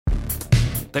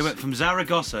They went from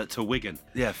Zaragoza to Wigan.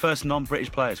 Yeah, first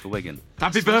non-British players for Wigan.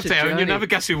 Happy birthday, Aaron. You never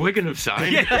guess who Wigan have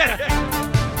signed. Yeah.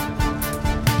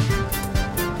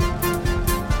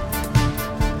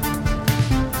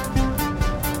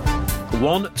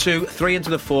 1, 2, 3 into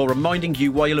the 4, reminding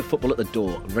you why you love football at the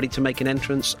door. Ready to make an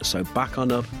entrance, so back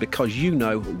on up, because you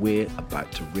know we're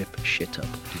about to rip shit up.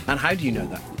 And how do you know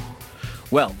that?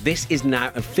 Well, this is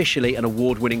now officially an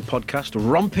award-winning podcast,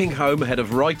 romping home ahead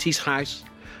of Righty's House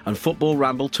and Football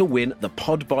Ramble to win the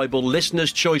Pod Bible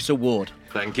Listener's Choice Award.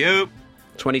 Thank you.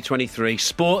 2023,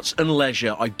 sports and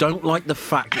leisure. I don't like the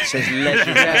fact it says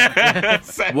leisure.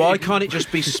 Why can't it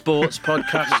just be sports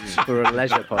podcasts? For a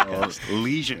leisure podcast.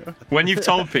 Leisure. When you've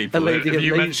told people, have you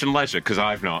leisure. mentioned leisure? Because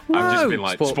I've not. I've just been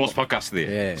like, sports podcast of the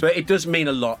year. Yeah. So it does mean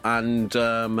a lot, and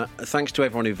thanks to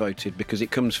everyone who voted, because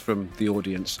it comes from the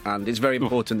audience, and it's very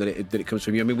important that it comes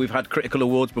from you. I mean, we've had critical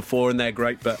awards before, and they're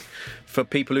great, but for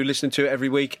people who listen to it every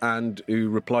week and who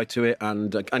reply to it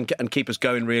and keep us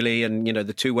going, really, and you know,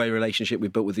 the two-way relationship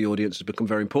we've built with the audience has become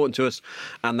very important to us,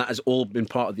 and that has all been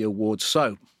part of the awards.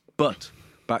 So, but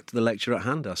back to the lecture at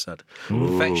hand, I said.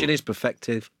 Perfection is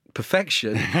perfected.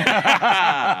 Perfection.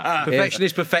 Perfection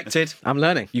is perfected. I'm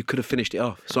learning. You could have finished it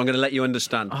off, so I'm going to let you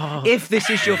understand. If this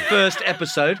is your first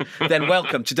episode, then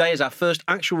welcome. Today is our first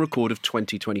actual record of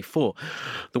 2024.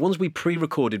 The ones we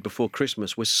pre-recorded before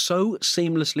Christmas were so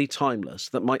seamlessly timeless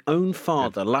that my own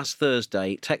father last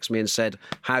Thursday texted me and said,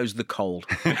 "How's the cold?"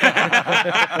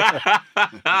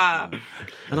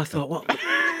 And I thought, what?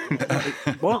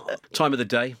 Time of the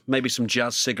day? Maybe some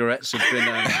jazz cigarettes have been...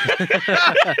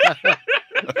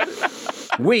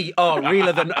 We are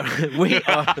realer than real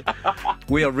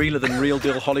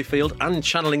deal Holyfield, and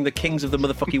channeling the kings of the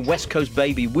motherfucking West Coast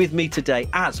baby. With me today,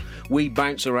 as we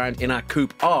bounce around in our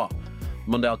coupe, are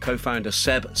Mondial co-founder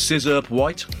Seb Scissorp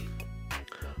White,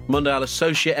 Mondial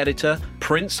associate editor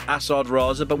Prince Assad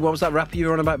Raza. But what was that rapper you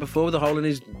were on about before with the hole in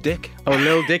his dick? Oh,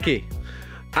 Lil Dicky.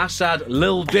 Assad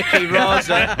Lil Dicky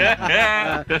Raza.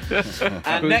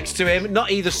 And next to him,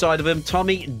 not either side of him,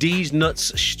 Tommy D's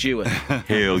Nuts Stewart.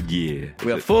 Hell yeah.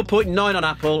 We have 4.9 on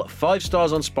Apple, 5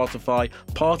 stars on Spotify,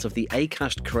 part of the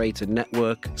Acast Creator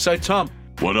Network. So, Tom.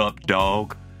 What up,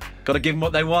 dog? Got to give them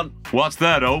what they want. What's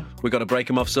that, oh? We got to break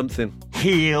them off something.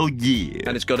 Hell yeah.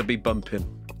 And it's got to be bumping.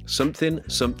 Something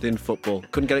football.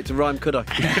 Couldn't get it to rhyme, could I?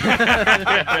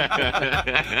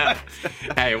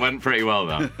 Hey, it went pretty well,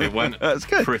 though. It went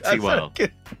pretty well.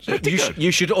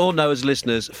 You should all know, as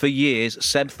listeners, for years,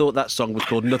 Seb thought that song was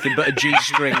called Nothing But a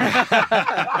G-String,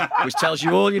 which tells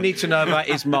you all you need to know about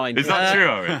his mind. Is that true,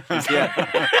 Owen?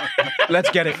 Yeah. Let's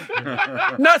get it.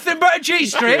 Nothing but a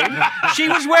G-string. She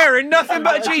was wearing nothing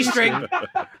but a G-string.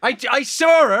 I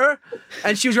saw her,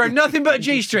 and she was wearing nothing but a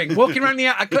G-string, walking around the...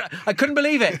 I couldn't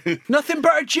believe it. Nothing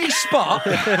but a G-spot?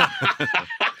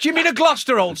 Do you mean a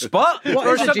Gloucester old spot?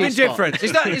 Or is a something G-spot? different?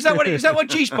 Is that what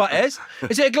G-spot is?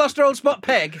 Is it a Gloucester old spot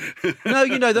peg? No,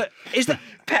 you know that. Is that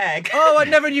peg? Oh, I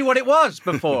never knew what it was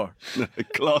before.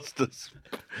 Gloucester's.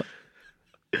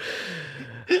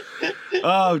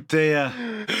 Oh dear.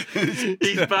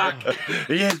 He's back.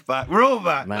 He is back. We're all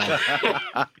back. Man.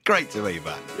 Great to be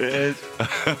back. It is.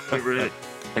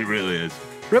 It really is.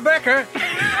 Rebecca,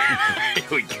 Here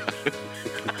we go.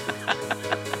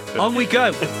 on we go.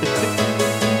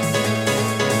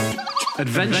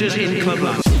 Adventures in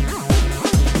Clubland.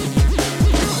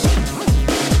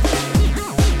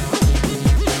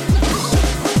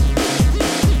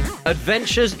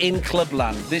 Adventures in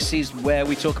Clubland. This is where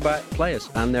we talk about players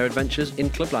and their adventures in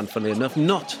Clubland, funnily enough.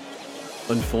 Not,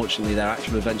 unfortunately, their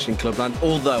actual adventures in Clubland,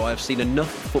 although I've seen enough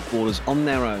footballers on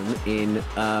their own in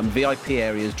VIP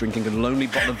areas drinking a lonely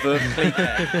bottle of Verve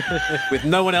with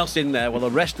no one else in there while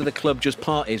the rest of the club just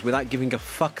parties without giving a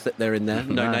fuck that they're in there.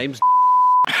 No names.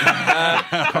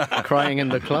 Crying in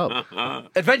the club.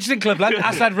 Adventures in Clubland.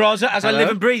 Assad Raza, as I live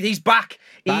and breathe. He's back.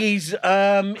 He's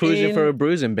Cruising for a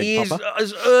bruising, big He's papa.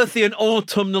 as earthy and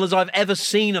autumnal as I've ever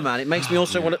seen a man. It makes me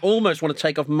also almost want to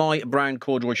take off my brown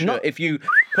corduroy shirt. If you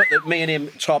put me and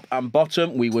him top and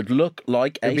bottom, we would look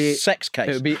like a sex case.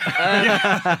 It would be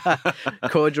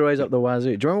corduroys up the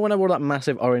wazoo. Do you remember when I wore that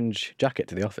massive orange jacket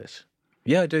to the office?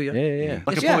 Yeah, I do, yeah. Yeah.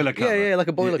 Like a boiler cover. Yeah, like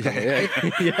a boiler cover. Yeah.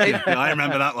 Yeah, I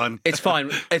remember that one. It's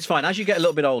fine. It's fine. As you get a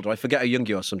little bit older, I forget how young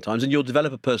you are sometimes, and you'll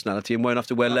develop a personality and won't have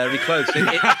to wear leery clothes.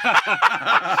 Man,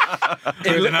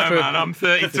 I'm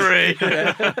 33.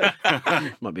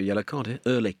 Might be a yellow card here.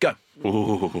 Early. Go.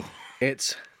 Ooh.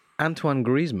 It's Antoine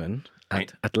Griezmann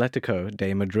at Atletico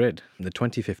de Madrid in the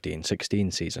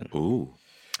 2015-16 season. Ooh.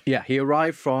 Yeah, he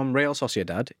arrived from Real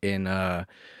Sociedad in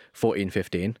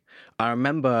 14-15. I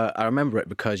remember it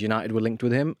because United were linked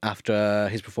with him after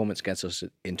his performance against us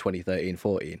in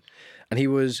 2013-14. And he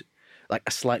was like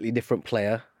a slightly different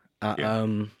player at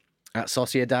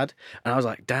Sociedad. And I was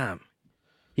like, damn,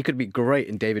 he could be great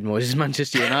in David Moyes'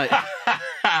 Manchester United.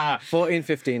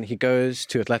 14-15, he goes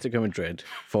to Atletico Madrid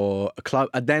for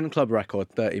a then club record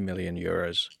 30 million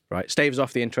euros, right? Staves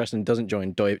off the interest and doesn't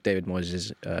join David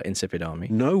Moyes' insipid army.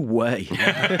 No way.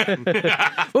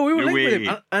 Well, we were linked with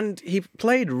him, and he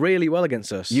played really well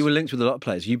against us. You were linked with a lot of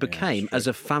players. You became, as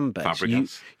a fan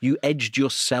base, you edged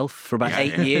yourself for about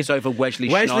 8 years over Wesley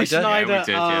Sneijder. Sneijder, Yeah, we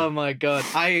did, oh my God.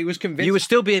 I was convinced. You were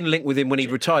still being linked with him when he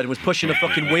retired and was pushing a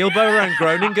fucking wheelbarrow around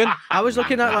Groningen. I was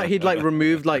looking at he'd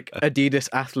removed Adidas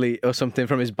athlete or something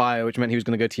from his bio, which meant he was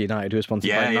going to go to United, who was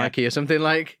sponsored by Nike or something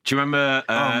like. Do you remember?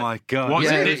 Oh my God! What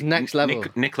was it? It was next level.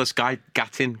 Nicholas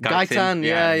Gaitan. Gaitan,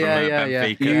 yeah.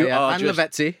 And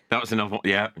Lavezzi. That was another one.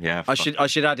 Yeah. I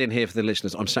should add in here for the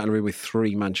listeners, I'm sat in a room with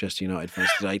 3 Manchester United fans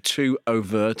today, 2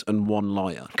 overt and 1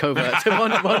 liar. Covert.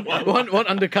 one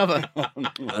undercover.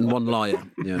 And 1 liar,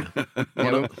 yeah.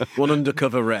 One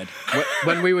undercover red.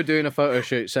 When we were doing a photo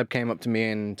shoot, Seb came up to me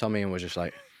and Tommy and was just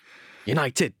like,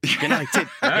 United. No,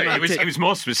 it was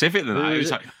more specific than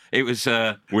that. It was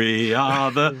we are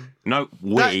the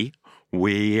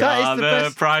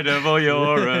the pride of all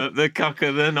Europe, the cock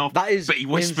of the north. That is but he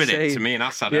whispered insane. it to me and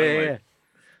I sat down.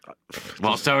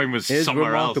 Whilst Owen was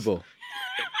somewhere remarkable. else.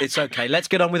 It's okay. Let's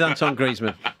get on with Antoine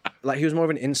Griezmann. He was more of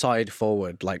an inside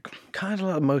forward, kind of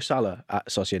like Mo Salah at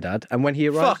Sociedad. And when he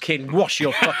arrived, Fucking wash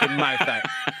your fucking mouth out.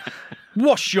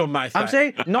 Wash your mouth out. I'm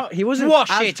saying he wasn't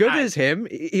as good as him.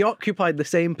 He occupied the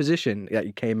same position. Yeah,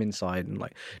 he came inside and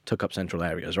took up central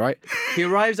areas, right? He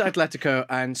arrives at Atletico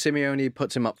and Simeone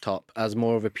puts him up top as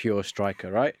more of a pure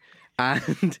striker, right?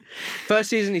 And first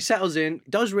season he settles in,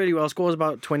 does really well, scores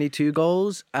about 22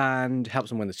 goals and helps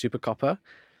them win the Super Coppa.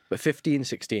 But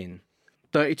 15-16,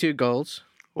 32 goals,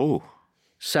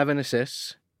 7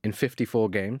 assists in 54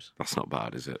 games. That's not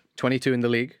bad, is it? 22 in the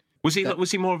league. Was he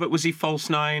more of was he false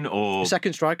 9 or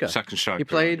second striker? Second striker. He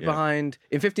played behind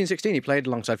in 15-16. He played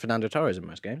alongside Fernando Torres in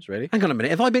most games. Really? Hang on a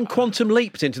minute. Have I been quantum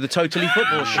leaped into the Totally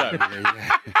Football Show?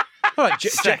 All right,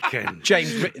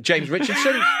 James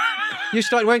Richardson. You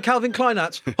started wearing Calvin Klein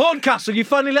hats. Horncastle, you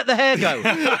finally let the hair go.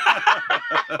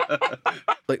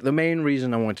 The main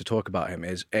reason I wanted to talk about him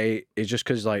is just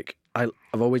because I've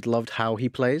always loved how he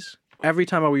plays. Every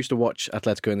time I used to watch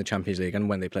Atletico in the Champions League and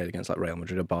when they played against Real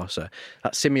Madrid or Barca,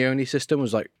 that Simeone system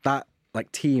was that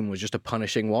team was just a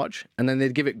punishing watch. And then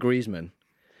they'd give it Griezmann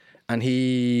and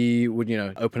he would,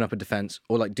 open up a defense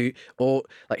or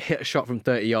hit a shot from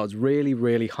 30 yards really,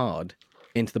 really hard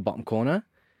into the bottom corner.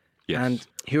 Yes. And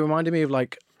he reminded me of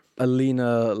a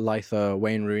leaner, lither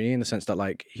Wayne Rooney in the sense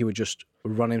that he would just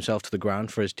run himself to the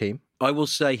ground for his team. I will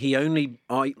say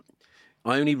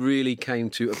I only really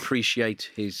came to appreciate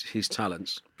his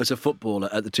talents as a footballer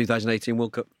at the 2018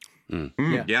 World Cup.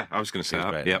 Yeah, I was going to say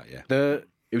that. Yeah.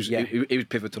 It was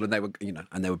pivotal, and they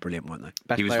were brilliant, weren't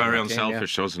they? He was very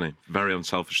unselfish, wasn't he? Very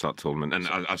unselfish that tournament, and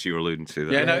as you were alluding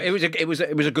to, it was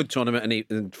a good tournament,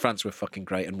 and France were fucking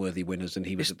great and worthy winners, and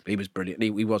he was brilliant. He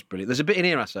was brilliant. There's a bit in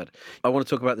here I said I want to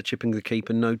talk about the chipping the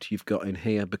keeper note you've got in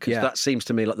here because that seems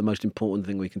to me like the most important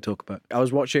thing we can talk about. I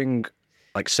was watching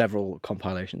several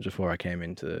compilations before I came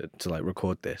in to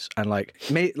record this, and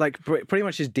pretty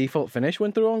much his default finish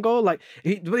went through on goal. But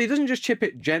he doesn't just chip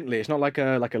it gently. It's not like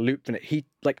a loop finish. He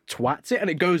twats it and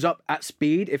it goes up at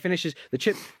speed. It finishes the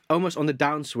chip almost on the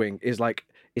downswing. Is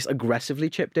it's aggressively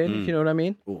chipped in. If you know what I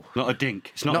mean. Ooh. Not a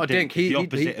dink. It's not a dink. It's the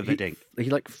opposite of a dink. He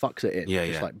fucks it in. Yeah.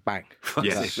 Just bang.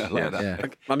 Yes. Yeah.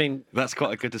 I mean, that's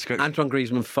quite a good description. Antoine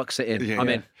Griezmann fucks it in. Yeah, I'm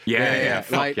in. Yeah.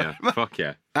 Fuck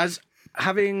yeah. As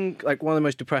having one of the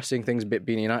most depressing things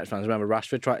being a United fans, remember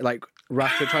Rashford trying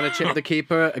to chip the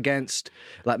keeper against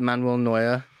Manuel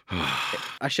Neuer.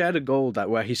 I shared a goal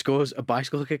where he scores a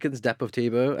bicycle kick in the step of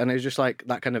Thibaut, and it was just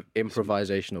that kind of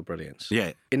improvisational brilliance.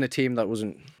 Yeah. In a team that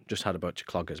wasn't just had a bunch of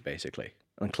cloggers basically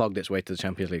and clogged its way to the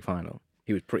Champions League final.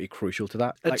 He was pretty crucial to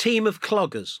that. A team of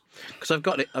cloggers, because I've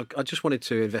got it. I just wanted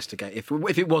to investigate if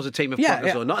it was a team of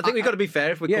cloggers or not. I think we've got to be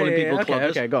fair if we're calling people cloggers.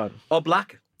 Okay, go on. Or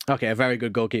black. Okay, a very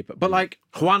good goalkeeper. But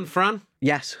Juan Fran?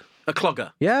 Yes. A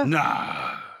clogger? Yeah.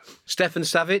 Nah. Stefan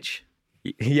Savic?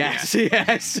 Yes.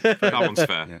 That one's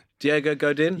fair. Yeah. Diego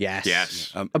Godin?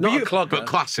 Yes. Not a clogger. But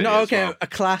classy. No, as okay, well. a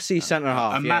classy centre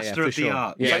half. A master of the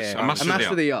art. Yeah. A master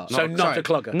of the art. So not a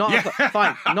clogger.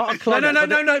 Fine, not a clogger.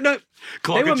 No.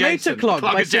 They were made to clog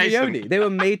by Jason. Simeone. They were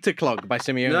made to clog by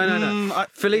Simeone. No.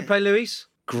 Felipe Luis?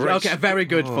 Great. Okay, a very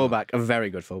good fullback. A very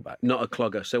good fullback. Not a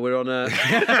clogger. So we're on a...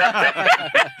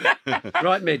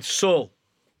 right mid, Saul.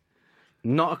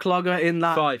 Not a clogger in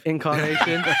that 5.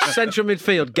 incarnation. Central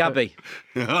midfield, Gabby.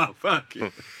 Oh, fuck.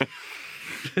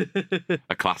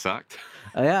 A class act.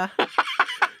 Yeah.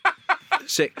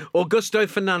 6. Augusto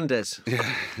Fernandez.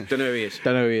 Don't know who he is.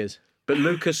 Don't know who he is. But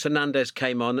Lucas Hernandez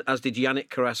came on, as did Yannick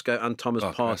Carrasco and Thomas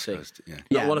Partey. Carrasco, yeah.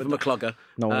 Not one of them a clogger.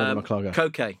 Not one of them a clogger.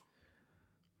 Koke.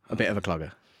 A bit of a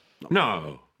clogger.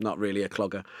 No. Not really a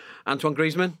clogger. Antoine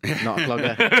Griezmann. Not a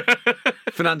clogger.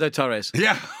 Fernando Torres.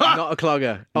 Yeah. Not a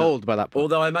clogger. Old by that point.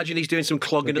 Although I imagine he's doing some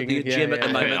clogging at the Yeah, gym at the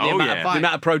yeah, moment. yeah. The, Oh, amount yeah. of, the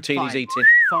amount of protein he's eating.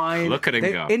 Fine. Look at him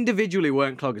They go. individually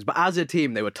weren't cloggers, but as a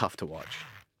team, they were tough to watch.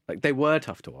 Like, they were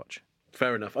tough to watch.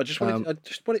 Fair enough. I just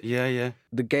wanted. Yeah.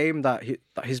 The game that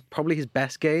probably his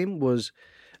best game was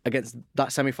against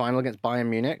that semi-final against Bayern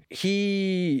Munich.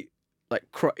 He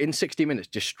in 60 minutes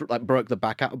just broke the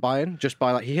back out of Bayern just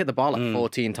by he hit the bar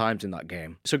 14 times in that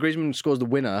game. So Griezmann scores the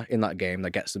winner in that game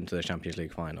that gets them to the Champions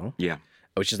League final. Yeah.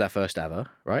 Which is their first ever,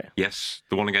 right? Yes.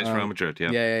 The one against Real Madrid,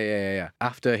 yeah. Yeah.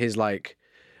 After his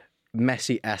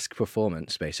Messi-esque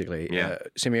performance, basically. Yeah.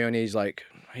 Simeone's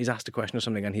he's asked a question or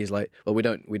something, and he's like, "Well, we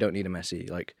don't need a Messi.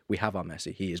 We have our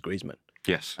Messi. He is Griezmann."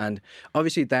 Yes. And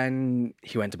obviously, then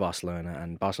he went to Barcelona,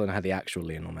 and Barcelona had the actual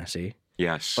Lionel Messi.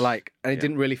 Yes. But and it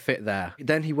didn't really fit there.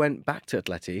 Then he went back to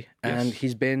Atleti, and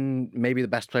he's been maybe the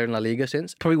best player in La Liga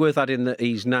since. Probably worth adding that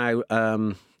he's now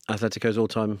Atletico's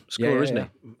all-time scorer, isn't yeah.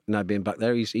 he? Now being back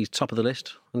there, he's top of the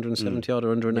list, 170 odd or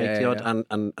 180 odd,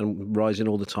 and rising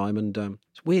all the time. And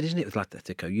it's weird, isn't it, with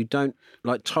Atletico? You don't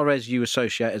Torres. You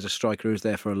associate as a striker who's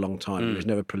there for a long time. He was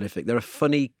never prolific. They're a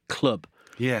funny club,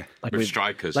 Yeah. with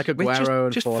strikers. Like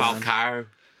Aguero just and Forlan. Falcao,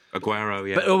 Aguero,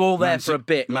 yeah. but they're all there for a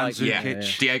bit.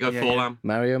 Mandzukic. Diego Forlan.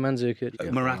 Mario Mandzukic.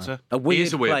 Morata. A weird He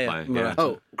is a weird player. player. Yeah.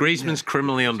 Morata. Griezmann's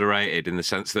criminally underrated in the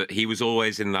sense that he was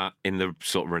always in the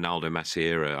sort of Ronaldo Messi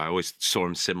era. I always saw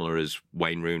him similar as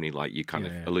Wayne Rooney, like you kind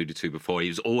of alluded to before. He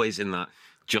was always in that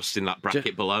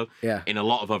bracket below. Yeah. In a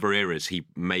lot of other eras, he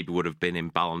maybe would have been in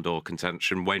Ballon d'Or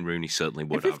contention. Wayne Rooney certainly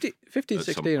would have. 15,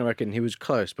 16, I reckon he was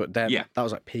close, but then Yeah. that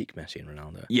was peak Messi and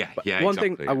Ronaldo. Yeah, But yeah, one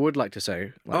exactly, thing yeah. I would like to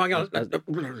say Hang on,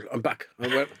 I'm back.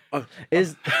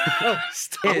 is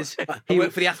He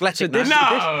went for the Athletic. this,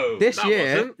 now. this that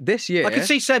year, wasn't. this year, I can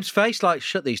see Seb's face.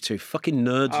 Shut these two fucking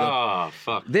nerds up. Oh,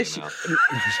 fuck. this.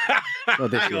 Well,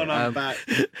 this Hang year, on, I'm back.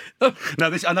 No,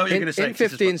 I know what you're going to say. in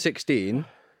 15, 16,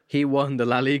 he won the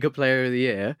La Liga Player of the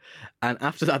Year, and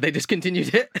after that they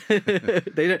discontinued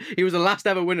it. He was the last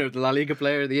ever winner of the La Liga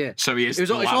Player of the Year. So he is It was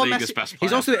the all- it's La all Liga's Messi- best player.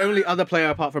 He's also the only other player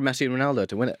apart from Messi and Ronaldo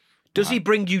to win it. Does he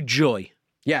bring you joy?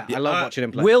 Yeah, I love watching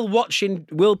him play.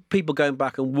 Will people going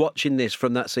back and watching this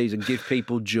from that season give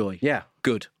people joy? Yeah,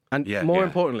 Good. and Yeah, more yeah.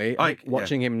 importantly, I-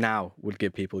 watching him now would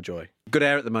give people joy. Good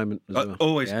air at the moment as well.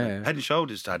 Always Yeah. head and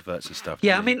shoulders to adverts and stuff.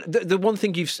 Yeah, I mean, the one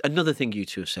thing another thing you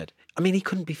two have said. I mean, he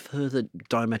couldn't be further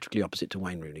diametrically opposite to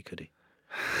Wayne Rooney, could he?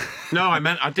 No, I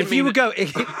didn't If mean. you were going,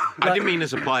 I didn't mean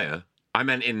as a player. I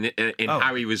meant in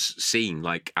how he was seen,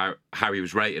 how he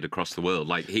was rated across the world.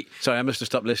 sorry, I must have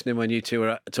stopped listening when you two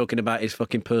were talking about his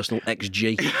fucking personal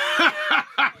XG.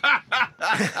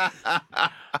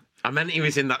 I meant he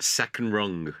was in that second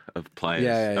rung of players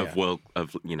Yeah. of world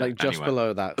of Just anyway.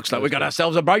 below that. Looks like we got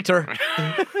ourselves a biter.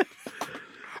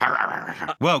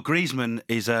 Well, Griezmann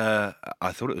is I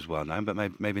thought it was well known, but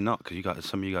maybe not because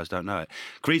some of you guys don't know it.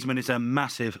 Griezmann is a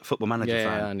massive football manager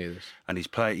fan. Yeah, I knew this. And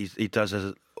he does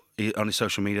on his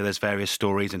social media. There's various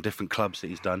stories and different clubs that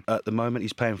he's done. At the moment,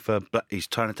 he's playing for. He's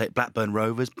trying to take Blackburn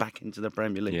Rovers back into the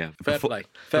Premier League. Yeah. Fair play.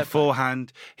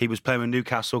 Beforehand, he was playing with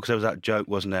Newcastle because there was that joke,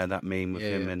 wasn't there? That meme with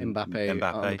him and Mbappe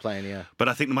on the plane, yeah. But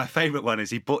I think my favourite one is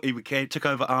he took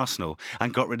over Arsenal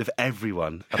and got rid of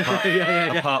everyone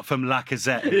apart from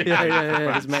Lacazette.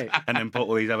 His mate. And then bought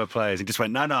all these other players. He just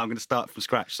went, no, I'm going to start from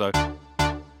scratch. So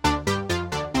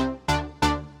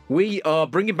We are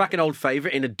bringing back an old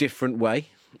favourite in a different way,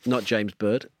 not James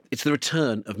Bird. It's the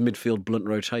return of midfield blunt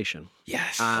rotation.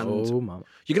 Yes. And Oh, mama.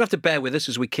 you're going to have to bear with us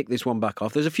as we kick this one back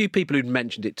off. There's a few people who'd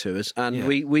mentioned it to us, and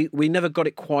we never got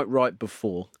it quite right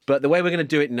before. But the way we're going to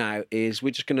do it now is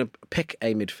we're just going to pick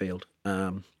a midfield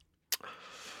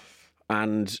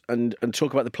and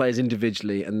talk about the players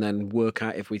individually and then work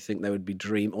out if we think they would be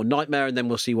dream or nightmare, and then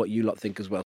we'll see what you lot think as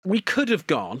well. We could have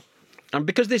gone, and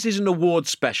because this is an award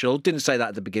special, didn't say that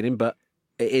at the beginning, but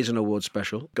it is an award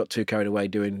special. Got too carried away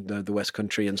doing the West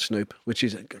Country and Snoop, which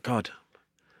is, God...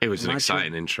 It was an Imagine-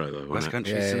 exciting intro, though, wasn't West it?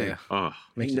 Country, Yeah, isn't yeah, it? yeah. Oh,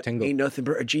 Makes you tingle. Ain't nothing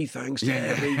but a G, thanks to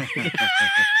Heavy.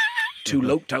 Two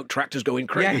loped-out tractors going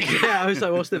crazy. Yeah, I was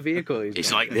like, what's the vehicle?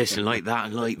 It's like this and like that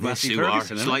and like this Massey who are.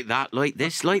 Ferguson, It's isn't it? like that, like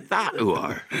this, like that who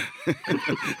are.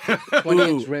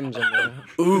 20-inch rims on there.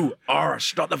 Ooh,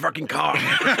 start the fucking car.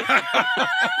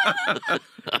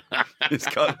 It's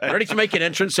got Ready to make an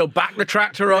entrance, so back the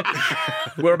tractor up.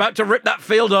 We're about to rip that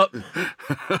field up.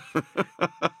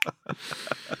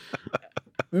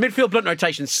 Midfield blunt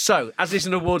rotation. So, as is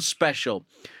an awards special,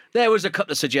 there was a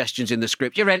couple of suggestions in the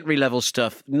script. Your entry-level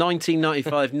stuff.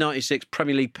 1995-96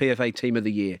 Premier League PFA Team of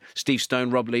the Year. Steve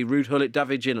Stone, Rob Lee, Ruud Gullit,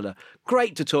 David Ginola.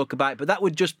 Great to talk about, but that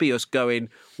would just be us going,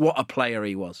 what a player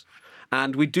he was.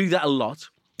 And we do that a lot.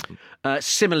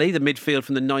 Similarly, the midfield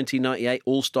from the 1998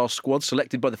 All-Star squad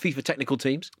selected by the FIFA technical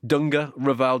teams. Dunga,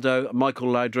 Rivaldo, Michael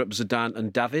Laudrup, Zidane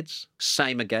and Davids.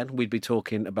 Same again. We'd be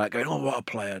talking about going, what a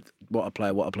player, what a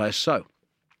player, what a player. So,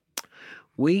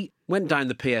 we went down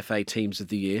the PFA teams of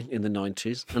the year in the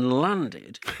 90s and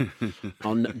landed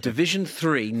on Division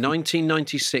 3,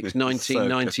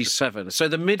 1996-1997. So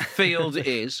the midfield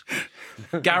is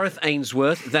Gareth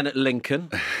Ainsworth, then at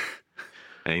Lincoln.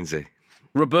 Ainsy.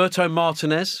 Roberto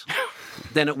Martinez,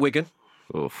 then at Wigan.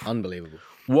 Oof. Unbelievable.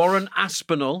 Warren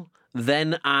Aspinall,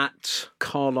 then at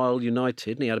Carlisle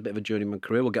United. And he had a bit of a journeyman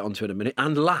career. We'll get onto it in a minute.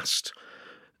 And last,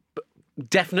 but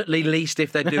definitely least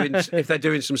if they're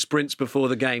doing some sprints before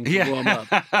the game to warm up.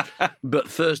 But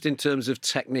first, in terms of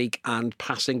technique and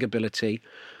passing ability,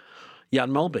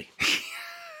 Jan Mulby.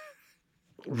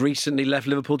 Recently left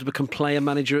Liverpool to become player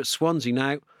manager at Swansea.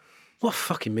 Now, what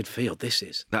fucking midfield this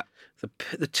is.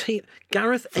 The team,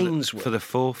 Gareth Ainsworth. for the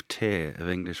fourth tier of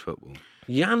English football.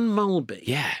 Jan Mulby.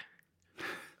 Yeah.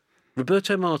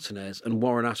 Roberto Martinez and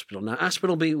Warren Aspinall. Now,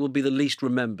 Aspinall will be the least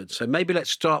remembered, so maybe let's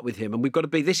start with him. And we've got to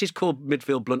be, this is called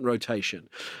midfield blunt rotation.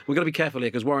 We've got to be careful here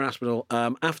because Warren Aspinall,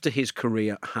 after his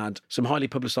career, had some highly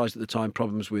publicised at the time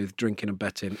problems with drinking and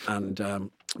betting and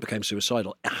became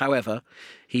suicidal. However,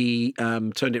 he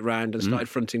turned it round and started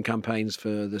fronting campaigns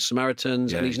for the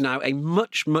Samaritans, and he's now a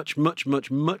much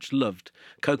loved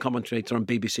co-commentator on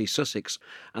BBC Sussex.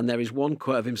 And there is one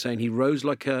quote of him saying he rose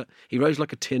like a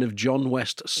tin of John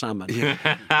West salmon.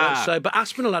 But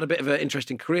Aspinall had a bit of an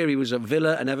interesting career. He was at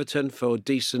Villa and Everton for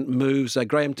decent moves.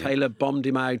 Graham Taylor bombed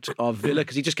him out of Villa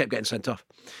because he just kept getting sent off.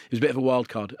 He was a bit of a wild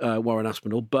card, Warren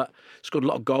Aspinall, but scored a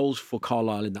lot of goals for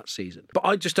Carlisle in that season. But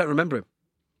I just don't remember him.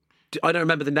 I don't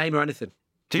remember the name or anything.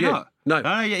 Do you not? No.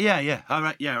 Oh, yeah.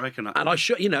 I reckon that. And I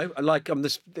should, like I'm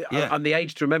the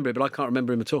age to remember it, but I can't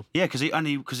remember him at all. Yeah, because he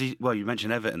you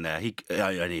mentioned Everton there. He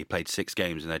only played 6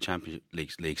 games in their Champions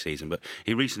League season, but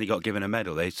he recently got given a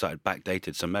medal. They started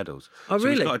backdated some medals. Oh, so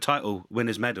really? He's got a title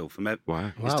winner's medal from his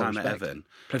time respect. at Everton.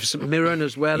 Played for St Mirren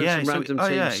as well and some random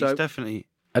teams. Yeah, so he's definitely.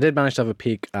 I did manage to have a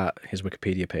peek at his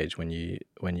Wikipedia page when you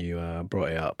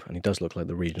brought it up, and he does look like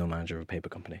the regional manager of a paper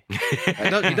company. He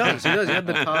does. He had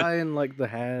the tie and like the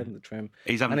hair and the trim.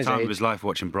 He's having and the time age. of his life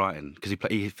watching Brighton because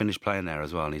he finished playing there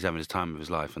as well, and he's having his time of his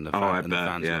life. And the fans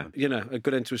love him. A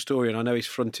good end to a story, and I know he's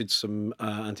fronted some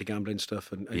anti-gambling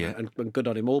stuff, and good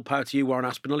on him. All power to you, Warren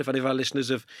Aspinall. If any of our listeners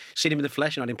have seen him in the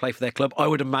flesh and had him play for their club, I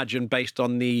would imagine, based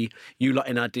on the you lot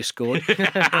in our Discord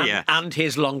and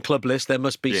his long club list, there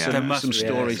must be some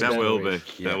stories. There there. will be.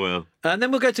 There will. And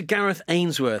then we'll go to Gareth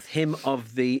Ainsworth, him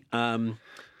of the... well,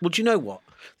 do you know what?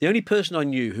 The only person I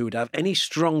knew who would have any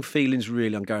strong feelings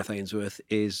really on Gareth Ainsworth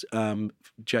is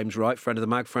James Wright, friend of the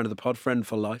mag, friend of the pod, friend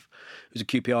for life, who's a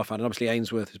QPR fan. And obviously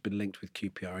Ainsworth has been linked with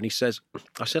QPR. And he says,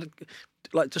 I said,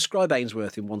 describe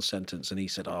Ainsworth in one sentence. And he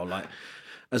said,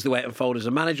 as the way it unfolded as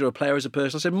a manager or a player as a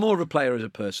person. I said more of a player as a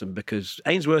person because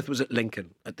Ainsworth was at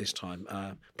Lincoln at this time,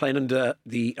 playing under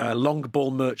the long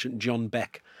ball merchant John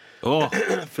Beck.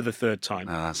 For the third time.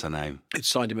 Oh, that's a name. It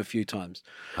signed him a few times.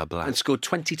 Black. And scored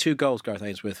 22 goals, Gareth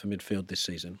Ainsworth, for midfield this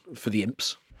season, for the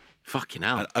Imps. Fucking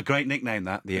hell. A great nickname,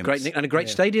 that, the Imps. And a great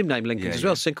stadium name, Lincoln, as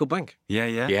well, Sinkle Bank.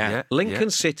 Yeah.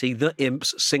 Lincoln City, the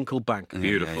Imps, Sinkle Bank.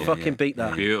 Beautiful. Fucking beat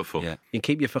that. Beautiful. Yeah. You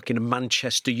keep your fucking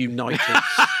Manchester United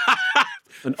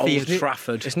and Old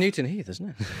Trafford. It's Newton Heath, isn't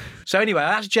it? So anyway,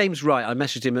 I asked James Wright, I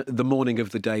messaged him the morning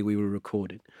of the day we were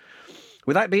recording.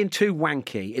 Without being too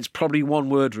wanky, it's probably one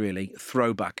word really,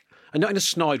 throwback. And not in a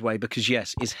snide way, because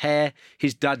yes, his hair,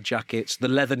 his dad jackets, the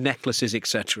leather necklaces,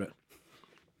 etc.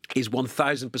 is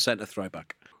 1000% a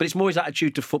throwback. But it's more his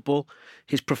attitude to football,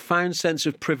 his profound sense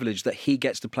of privilege that he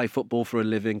gets to play football for a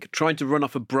living, trying to run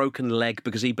off a broken leg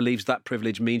because he believes that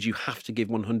privilege means you have to give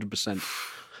 100%.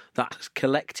 That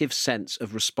collective sense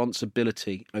of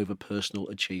responsibility over personal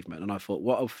achievement. And I thought,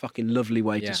 what a fucking lovely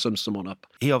way to sum someone up.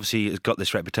 He obviously has got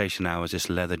this reputation now as this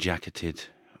leather-jacketed,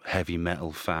 heavy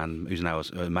metal fan who's now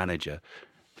a manager.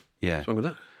 Yeah. What's wrong with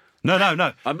that?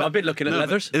 No. I've been looking at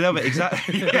leathers. No, but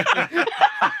exactly.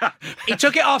 He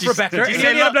took it off, Rebecca. He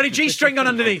only had a bloody G-string on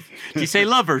underneath. Do you say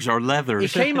lovers or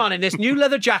leathers? He came on in this new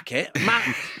leather jacket.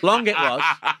 Long it was.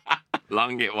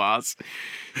 Long it was.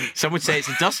 Some would say it's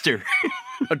a duster.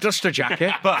 A duster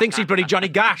jacket. But thinks he's bloody Johnny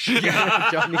Gash. Johnny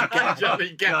Gash. God,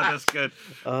 that's good.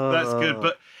 That's good.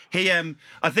 But he,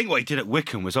 I think what he did at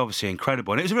Wycombe was obviously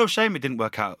incredible, and it was a real shame it didn't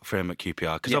work out for him at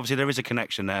QPR because obviously there is a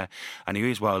connection there, and he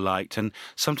is well liked, and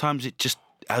sometimes it just.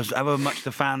 However much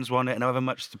the fans want it and however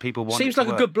much the people want Seems it to like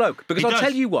work. a good bloke. Because I'll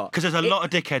tell you what. Because there's a lot of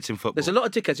dickheads in football. There's a lot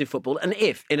of dickheads in football. And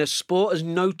if, in a sport as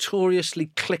notoriously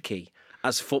cliquey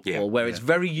as football, where it's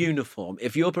very uniform,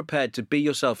 if you're prepared to be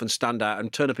yourself and stand out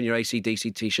and turn up in your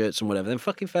AC/DC T-shirts and whatever, then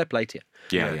fucking fair play to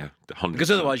you. Yeah. 100%.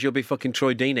 Because otherwise you'll be fucking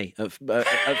Troy Deeney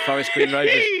at Forest Green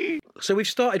Rovers. So we've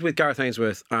started with Gareth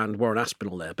Ainsworth and Warren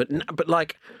Aspinall there. But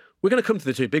like... We're going to come to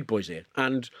the two big boys here,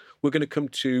 and we're going to come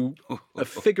to a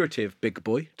figurative big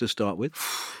boy to start with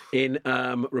in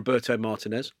Roberto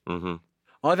Martinez. Mm-hmm.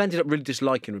 I've ended up really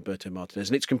disliking Roberto Martinez,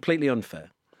 and it's completely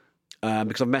unfair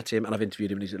because I've met him and I've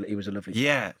interviewed him, and he was a lovely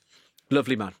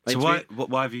lovely man. So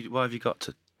why have you got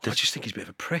to... I just think he's a bit of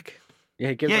a prick. Yeah,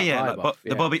 he gives that vibe off.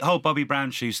 The whole Bobby Brown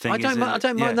shoes thing. I don't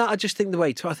mind that. I just think the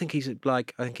way. I think he's a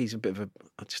bit of a.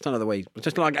 I just don't know the way. I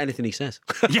just don't like anything he says.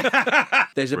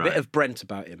 There's a bit of Brent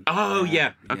about him. Oh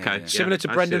yeah, okay. Yeah. Similar to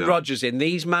Brendan Rodgers in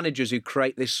these managers who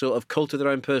create this sort of cult of their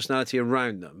own personality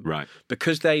around them. Right.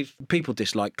 Because people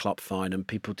dislike Klopp fine and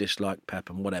people dislike Pep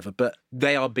and whatever, but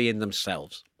they are being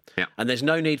themselves. Yeah. And there's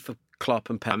no need for Klopp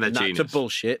and Pep And they're and that to genius.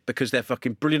 bullshit because they're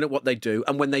fucking brilliant at what they do.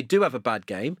 And when they do have a bad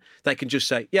game, they can just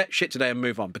say, yeah, shit today and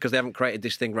move on because they haven't created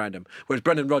this thing around them. Whereas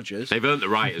Brendan Rodgers... They've earned the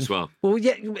right as well. Well,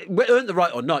 yeah, earned the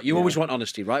right or not, you always want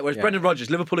honesty, right? Whereas Brendan Rodgers,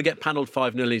 Liverpool would get panelled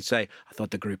 5-0, he'd say, I thought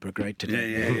the group were great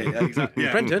today. Yeah, exactly.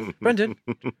 Yeah.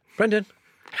 Brendan,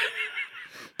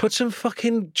 put some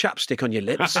fucking chapstick on your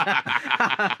lips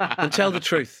and tell the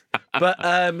truth.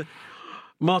 But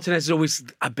Martinez is always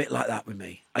a bit like that with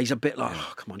me. He's a bit like,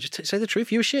 oh, come on, just say the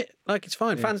truth. You were shit. Like, it's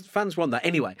fine. Fans want that.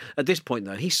 Anyway, at this point,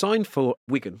 though, he signed for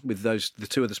Wigan with the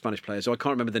two of the Spanish players. So I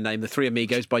can't remember the name. The Three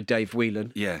Amigos by Dave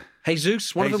Whelan. Yeah.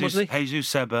 Jesus, one of them, wasn't he? Jesus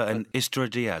Seba and Isidro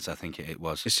Diaz, I think it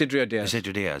was. Isidro Diaz.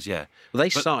 Isidro Diaz, yeah. Well,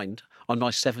 they signed on my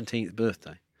 17th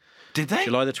birthday. Did they?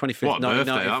 July the 25th, What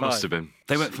birthday 1995. that must have been.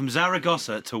 They went from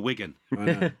Zaragoza to Wigan.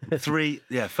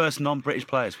 First non-British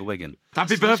players for Wigan.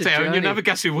 Happy It's such a birthday, Owen. You journey. never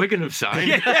guess who Wigan have signed.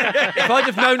 If I'd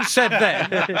have known said then,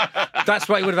 that's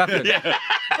what would have happened.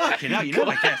 Fucking hell, you know,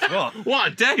 I guess what?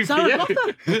 What a day for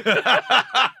you.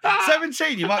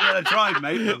 17, you might be able to drive,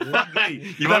 mate, but fuck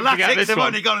me. You The won't last forget six this have one.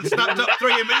 only gone and snapped up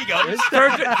Three Amigos.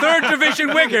 Third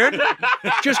division Wigan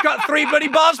just got 3 bloody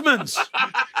Bosmans.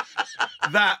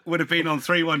 That would have been on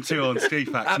 312 on Ski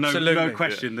Facts. Absolutely. No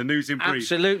question. The news in brief.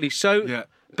 Absolutely. So, Yeah.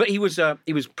 but he was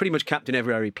pretty much captain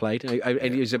everywhere he played.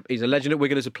 And he's a legend at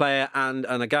Wigan as a player and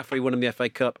a gaffer. He won him the FA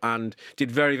Cup and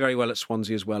did very, very well at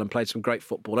Swansea as well and played some great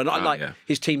football. And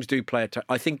his teams do play.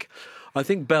 I think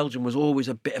Belgium was always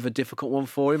a bit of a difficult one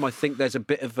for him. I think there's a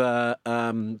bit of a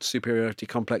superiority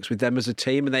complex with them as a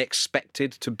team, and they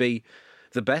expected to be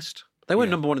the best. They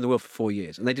weren't number one in the world for 4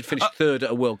 years, and they did finish third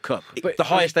at a World Cup, the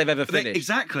highest they've ever finished.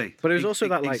 Exactly. But it was also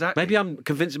that, like... Exactly. Maybe I'm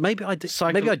convinced. Maybe I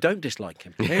don't dislike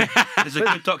him. There's a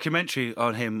good documentary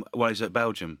on him while he's at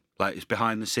Belgium. Like, it's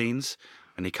behind the scenes,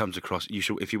 and he comes across.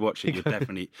 If you watch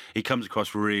it, he comes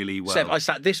across really well. Seb, I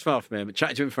sat this far from him and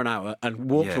chatted to him for an hour and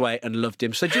walked away and loved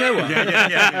him. So do you know what?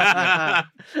 Yeah.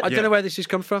 I don't know where this has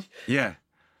come from. Yeah.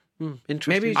 Interesting.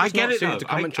 Maybe I It's get not it, suited though. to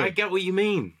commentary. I get what you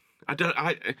mean.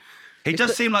 He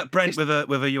does seem like Brent with a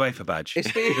UEFA badge.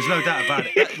 There's no doubt about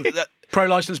it.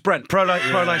 Pro-licence Brent.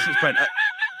 Pro-licence Brent.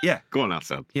 Yeah. Go on,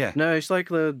 Seb. Yeah. No, it's like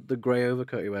the grey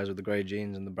overcoat he wears with the grey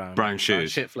jeans and the brown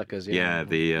shoes. Shit flickers. Yeah,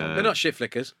 They're not shit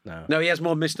flickers. No. He has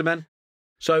more Mr. Men.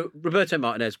 So, Roberto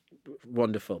Martinez,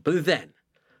 wonderful. But then,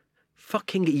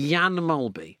 fucking Jan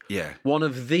Mulby, one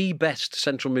of the best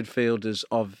central midfielders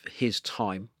of his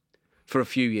time for a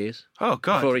few years. Oh,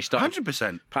 God. Before he started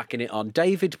 100%. packing it on.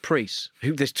 David Priest,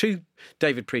 there's two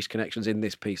David Priest connections in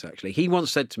this piece, actually. He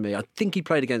once said to me, I think he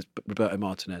played against Roberto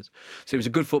Martinez. So he was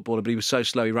a good footballer, but he was so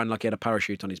slow, he ran like he had a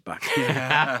parachute on his back.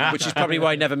 Which is probably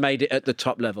why he never made it at the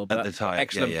top level. But At the time,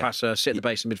 excellent passer, sit at the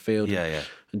base of midfield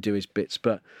and do his bits.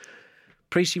 But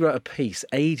Priesty wrote a piece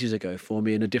ages ago for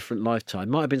me in a different lifetime.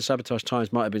 Might have been Sabotage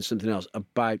Times, might have been something else,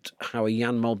 about how a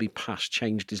Jan Mulby pass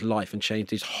changed his life and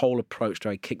changed his whole approach to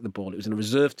how he kicked the ball. It was in a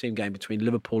reserve team game between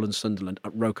Liverpool and Sunderland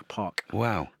at Roker Park.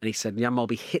 Wow. And he said, Jan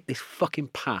Mulby hit this fucking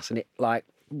pass and it, like,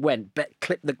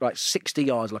 clipped like 60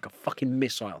 yards like a fucking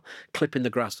missile, clipping the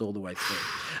grass all the way through.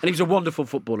 And he was a wonderful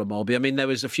footballer, Molby. I mean, there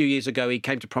was a few years ago he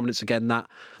came to prominence again that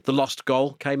the lost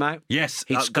goal came out. Yes,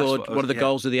 he'd scored one of the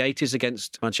goals of the 80s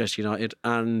against Manchester United,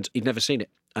 and he'd never seen it.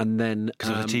 And then because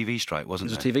it was a TV strike, wasn't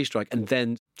it? It was a TV strike, and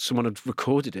then someone had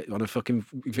recorded it on a fucking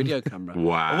video camera.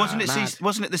 Wow! Wasn't it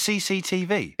the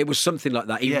CCTV? It was something like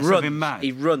that.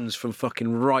 He runs from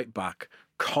fucking right back,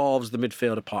 carves the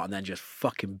midfield apart, and then just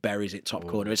fucking buries it top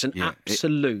corner. It's an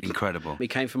absolute incredible. He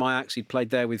came from Ajax. He played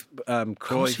there with Cruyff. Of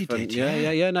course he did.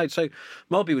 No, so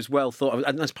Molby was well thought of,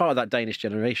 and as part of that Danish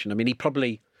generation. I mean, he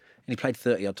played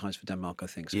 30 odd times for Denmark, I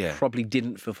think. So probably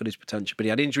didn't fulfil his potential. But he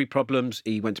had injury problems.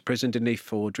 He went to prison, didn't he,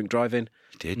 for drink driving?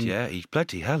 He did, yeah. He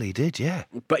bloody hell, he did, yeah.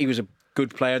 But he was a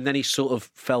good player, and then he sort of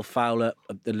fell foul at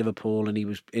Liverpool, and he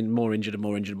was more injured.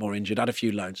 Had a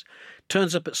few loans.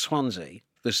 Turns up at Swansea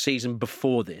the season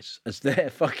before this as their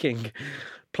fucking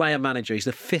player manager. He's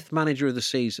the 5th manager of the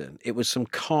season. It was some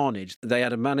carnage. They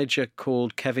had a manager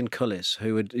called Kevin Cullis,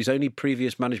 his only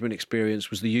previous management experience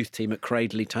was the youth team at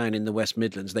Cradley Town in the West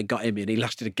Midlands. They got him in. He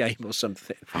lasted a game or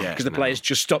something because the players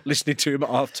just stopped listening to him at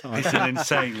half time. It's an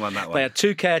insane one, that one. They had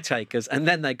 2 caretakers, and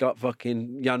then they got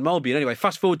fucking Jan Molby. And anyway,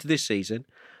 fast forward to this season,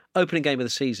 opening game of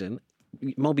the season,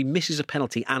 Molby misses a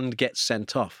penalty and gets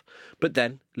sent off, but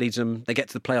then leads them. They get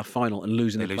to the playoff final and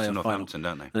lose in the playoff final,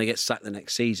 don't they? And they get sacked the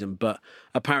next season. But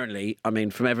apparently, I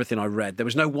mean, from everything I read, there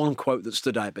was no one quote that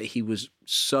stood out. But he was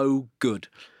so good,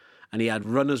 and he had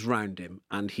runners round him,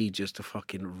 and he just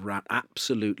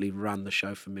absolutely ran the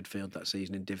show for midfield that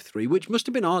season in Div 3, which must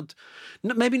have been hard.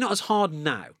 Maybe not as hard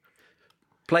now.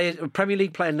 Premier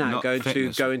League player now going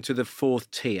to the 4th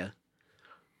tier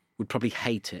would probably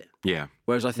hate it. Yeah.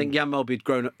 Whereas I think Jan Molby had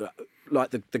grown up,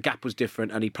 like the gap was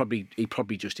different, and he probably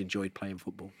just enjoyed playing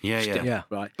football. Yeah.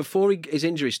 Right. Before his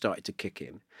injuries started to kick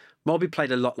in, Molby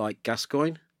played a lot like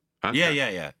Gascoigne. Okay.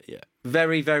 Yeah.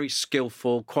 Very, very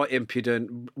skillful, quite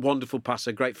impudent, wonderful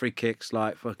passer, great free kicks,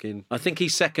 like fucking. I think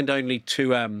he's second only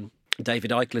to David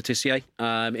Icke Letitia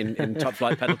in top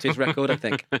flight penalties record, I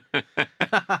think.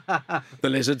 The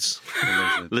Lizards.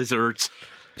 Lizards.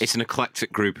 It's an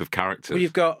eclectic group of characters. Well,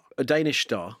 you've got a Danish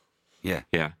star. Yeah.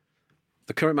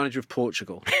 The current manager of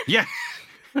Portugal. Yeah.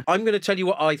 I'm going to tell you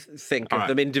what I think of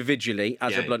them individually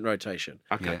as a blunt rotation.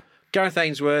 Okay. Yeah. Gareth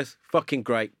Ainsworth, fucking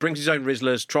great. Brings his own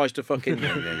Rizzlers, tries to fucking...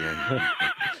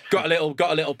 Got a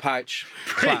little pouch.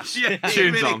 Class.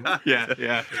 Tunes on.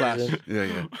 Yeah. Class.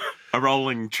 Yeah. A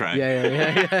rolling tray.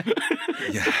 Yeah.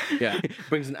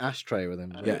 Brings an ashtray with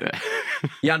him. Yeah.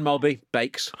 Jan Molby,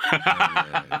 bakes.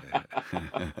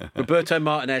 Roberto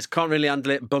Martinez, can't really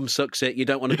handle it, bum sucks it, you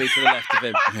don't want to be to the left of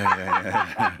him.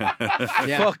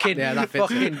 That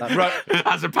fits.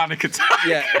 Has a panic attack.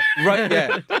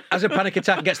 As a panic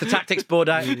attack, gets the tactics board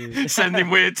out. Sending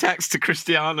weird texts to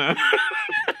Cristiano.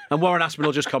 And Warren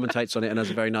Aspinall just commentates on it and has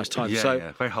a very nice time.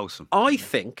 Very wholesome. I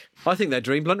think they're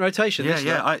dream blunt rotation.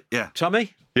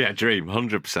 Tommy? Yeah, dream,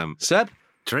 100%. Seb?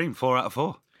 Dream, 4 out of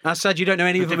 4. I said you don't know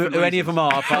who any of them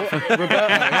are. Apart from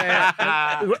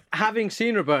Roberto. Having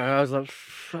seen Roberto, I was like,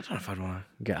 I don't know if I'd want to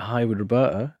get high with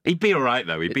Roberto. He'd be all right,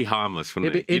 though. He'd be harmless,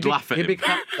 wouldn't he? You'd laugh at him. He'd be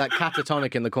like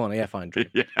catatonic in the corner. Yeah, fine, dream.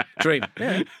 Dream.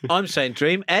 Yeah. I'm saying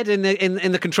dream. Ed, in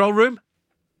the control room?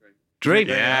 Dream.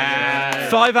 Yeah.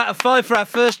 5 out of 5 for our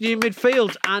first new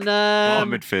midfield. And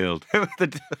midfield.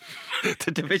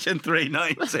 the Division 3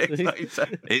 96.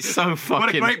 It's so fucking...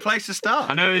 What a great place to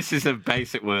start. I know this is a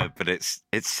basic word, but it's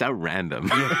so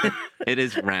random. It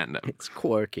is random. It's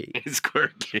quirky. It's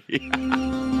quirky.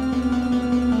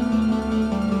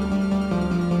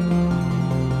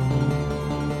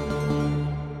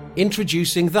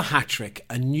 Introducing The Hat-Trick,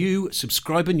 a new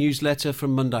subscriber newsletter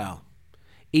from Mundial.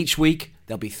 Each week,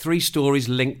 there'll be 3 stories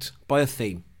linked by a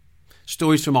theme.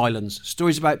 Stories from islands,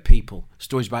 stories about people,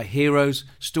 stories about heroes,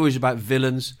 stories about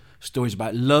villains, stories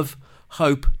about love,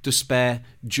 hope, despair,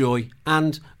 joy,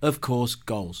 and, of course,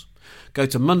 goals. Go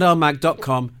to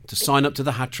mundialmag.com to sign up to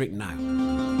The Hat-Trick now.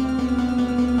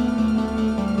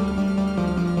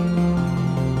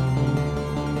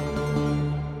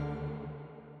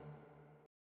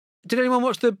 Did anyone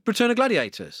watch the Return of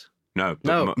Gladiators? No.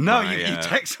 You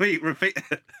text me, repeat.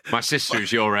 My sister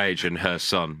is your age, and her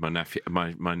son,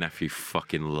 my nephew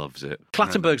fucking loves it.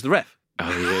 Clattenburg's the ref.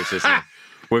 Oh, he is, isn't he?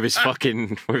 With his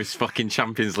fucking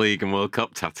Champions League and World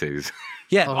Cup tattoos.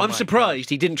 Yeah, I'm surprised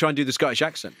he didn't try and do the Scottish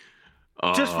accent.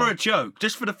 Just for a joke,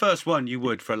 just for the first one, you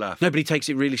would for a laugh. Nobody takes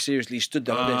it really seriously. He stood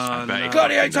there like this. No.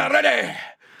 Gladiator ready!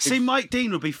 See, Mike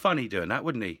Dean would be funny doing that,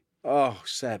 wouldn't he? Oh,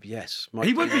 Seb, yes.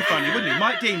 He would be funny, wouldn't he?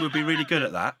 Mike Dean would be really good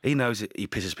at that. He knows he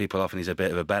pisses people off and he's a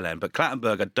bit of a bellend, but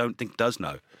Clattenburg I don't think does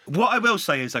know. What I will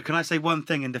say is, though, can I say one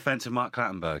thing in defence of Mark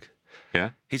Clattenburg?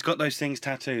 Yeah? He's got those things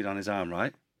tattooed on his arm,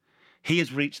 right? He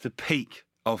has reached the peak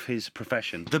of his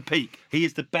profession. The peak. He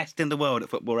is the best in the world at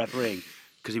football refereeing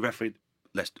because he refereed,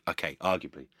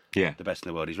 arguably. Yeah. The best in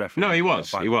the world. He's refereed. No, he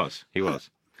was. He was.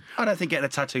 I don't think getting a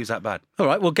tattoo's that bad. All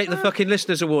right, well, get the fucking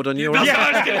Listeners Award on your...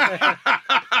 Yeah.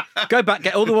 Go back,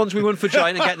 get all the ones we won for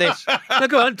Giant and get this. No,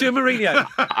 go on, do Mourinho.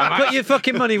 Put your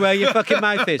fucking money where your fucking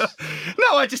mouth is.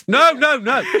 No, I just... No.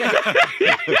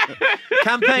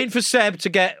 Campaign for Seb to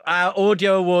get our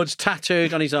audio awards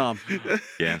tattooed on his arm.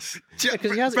 Yes.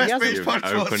 Because he has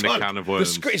Opened a can of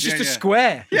worms. It's just a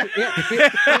square.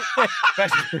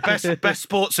 Best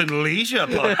sports and leisure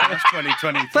podcast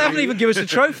 2023. They haven't even given us a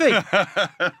trophy.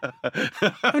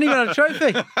 Haven't even had a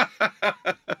trophy.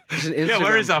 Yeah,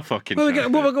 where is our fucking What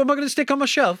trophy? am I going to stick on my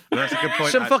shelf? That's a good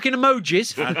point. Some fucking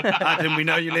emojis. Adam, we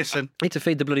know you listen. Need to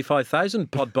feed the bloody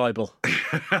 5,000 pod Bible.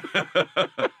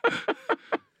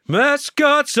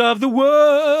 Mascots of the world,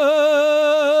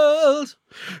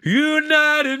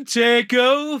 unite and take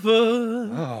over.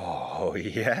 Oh,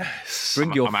 yes.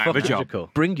 Bring your I'm out of a job.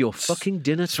 Bring your fucking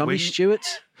dinner, Tommy Swing- Stewart.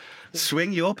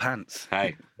 Swing your pants.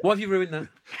 Hey, Why have you ruined that?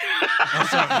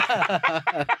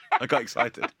 I got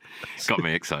excited. got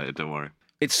me excited, don't worry.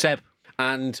 It's Seb.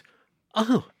 And,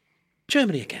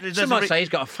 Germany again. There's Some a might say he's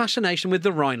got a fascination with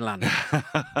the Rhineland.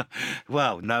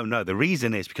 Well, no. The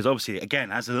reason is because obviously,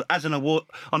 again, as an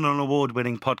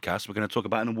award-winning podcast, we're going to talk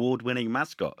about an award-winning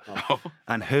mascot. Oh.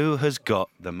 And who has got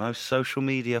the most social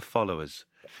media followers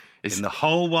in the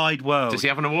whole wide world? Does he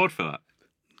have an award for that?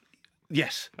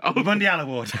 Yes. The Mundial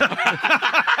Award. Oh,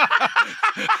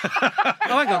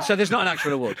 hang on. So there's not an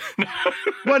actual award.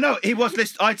 Well, no, he was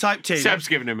listed. I typed in Seb's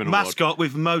giving him an mascot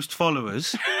with most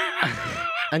followers.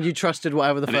 And you trusted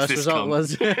whatever the And it's first this result cunt.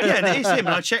 was. Yeah, and it is him. And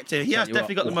I checked it. He has you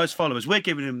definitely what, got the most followers. We're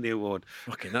giving him the award.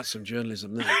 Fucking, that's some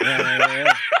journalism there.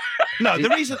 Yeah. No, the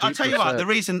reason I'll tell you what. The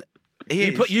reason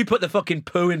You put the fucking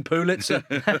poo in Pulitzer.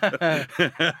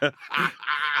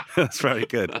 That's very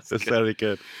good. That's very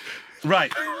good.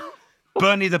 Right,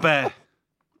 Bernie the Bear.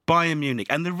 Bayern Munich.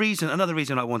 And another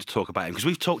reason I want to talk about him, because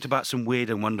we've talked about some weird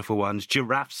and wonderful ones,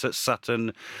 giraffes at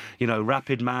Sutton,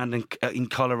 Rapid Man in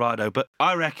Colorado. But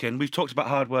I reckon we've talked about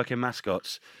hard-working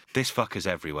mascots. This fucker's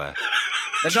everywhere.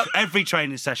 Every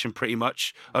training session, pretty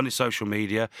much, on his social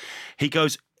media. He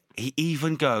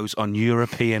even goes on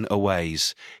European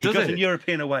aways. He goes on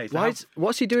European aways.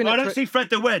 What's he doing? I don't see Fred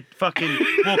the Wed fucking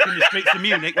walking the streets of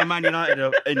Munich when Man United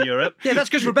are in Europe. Yeah, that's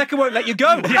because Rebecca won't let you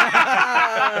go.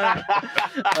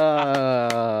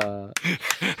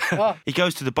 He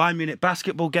goes to the Bayern Munich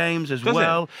basketball games as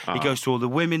well. He goes to all the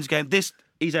women's games.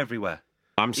 He's everywhere.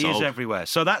 I'm sold. He's everywhere.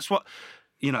 So that's what,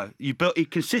 you built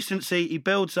consistency. He's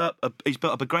built up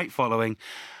a great following.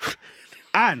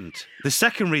 And the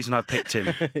second reason I picked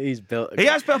him, He has built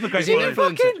up a great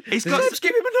following. He's got. Let's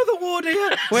give him another award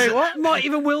here. Wait, what? He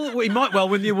might well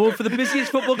win the award for the busiest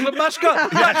football club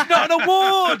mascot. That's not an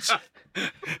award.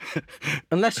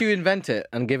 Unless you invent it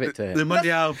and give it to him. The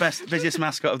Mundial busiest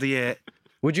mascot of the year.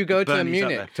 Would you go to Bernie's up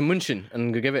there. Munich, to Munchen,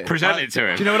 and give it? Present it to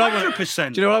him. Do you know what I want?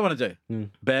 100%. Do you know what I want to do?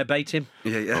 Bear bait him.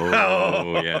 Yeah.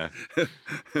 Oh, yeah.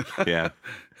 Yeah.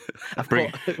 I've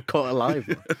caught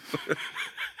alive.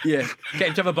 Yeah. Get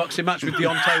him to have a boxing match with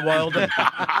Deontay Wilder.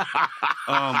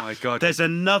 Oh my God. There's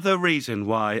another reason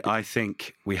why I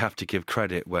think we have to give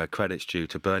credit where credit's due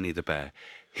to Bernie the Bear.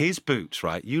 His boots,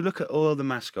 right? You look at all the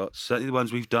mascots, certainly the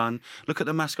ones we've done. Look at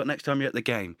the mascot next time you're at the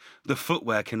game. The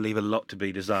footwear can leave a lot to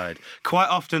be desired. Quite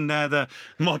often they're the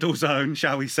model zone,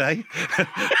 shall we say.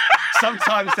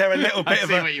 Sometimes they're a little bit I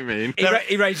see what you mean.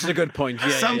 He raises a good point.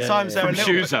 Yeah, Sometimes they're a little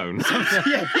Shoe bit... zone.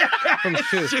 From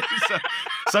shoe.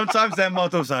 Sometimes they're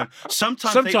model zone.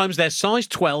 Sometimes they're size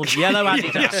 12 yellow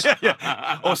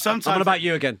Adidas. Or sometimes... What about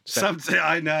you again?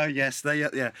 I know, yes.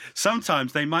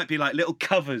 Sometimes they might be like little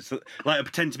covers that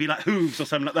pretend to be like hooves or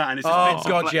something like that. And it's just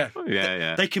God, yeah.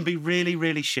 Yeah. They can be really,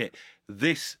 really shit.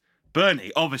 This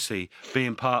Bernie, obviously,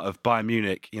 being part of Bayern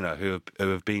Munich, who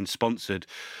have been sponsored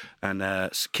and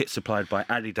kit supplied by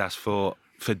Adidas for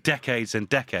decades and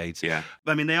decades. Yeah.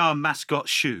 I mean, they are mascot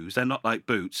shoes. They're not like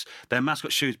boots. They're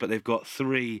mascot shoes, but they've got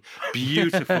 3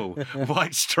 beautiful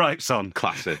white stripes on.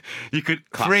 Classic. You could...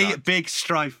 Class 3 act. big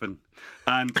stryphen.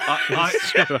 And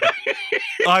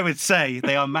I would say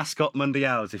they are mascot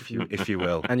mundials, if you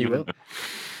will. And you will.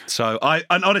 So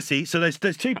honestly, there's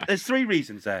 3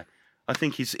 reasons there. I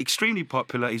think he's extremely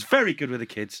popular. He's very good with the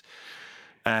kids.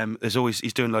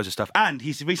 He's doing loads of stuff, and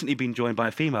he's recently been joined by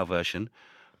a female version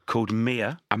called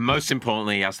Mia. And most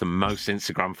importantly, he has the most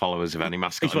Instagram followers of any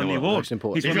mascot. He's won the award. Most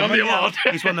important. He's won the award.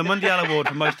 He's won the Mundial Award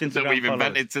for most Instagram that we've followers.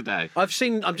 invented today.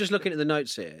 I'm just looking at the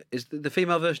notes here. Is the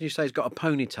female version you say has got a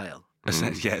ponytail?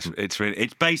 Yes,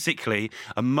 it's basically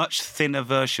a much thinner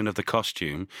version of the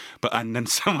costume, and then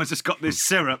someone's just got this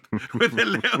syrup with a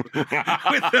little with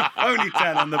a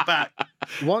ponytail on the back.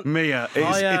 Mia,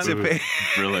 it's a bit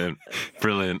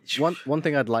brilliant. One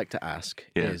thing I'd like to ask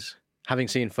is, having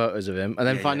seen photos of him and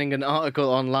then finding an article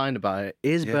online about it,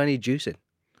 is Bernie juicing?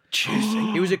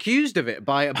 Juicing? He was accused of it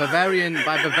by a Bavarian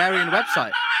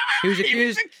website.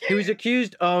 He was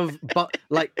accused of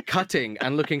cutting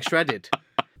and looking shredded.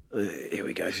 Here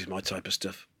we go. This is my type of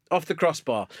stuff. Off the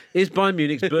crossbar. Is Bayern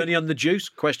Munich's Bernie on the juice? ?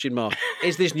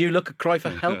 Is this new look a cry for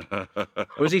help?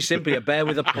 Or is he simply a bear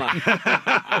with a plan?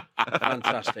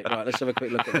 Fantastic. Right, let's have a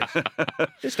quick look at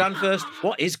this. Stand first.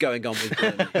 What is going on with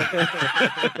Bernie?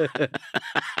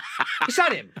 Is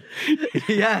that him?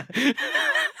 Yeah.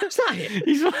 Is that him?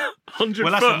 He's 100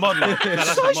 Well, that's a model.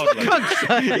 That's a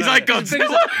model. He's like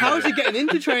Godzilla. How is he getting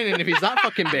into training if he's that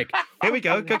fucking big? Here we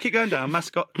go. Keep going down.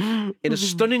 Mascot. In a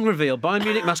stunning reveal, Bayern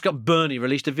Munich mascot Bernie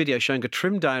released a video showing a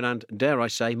trimmed down and, dare I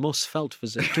say, more svelte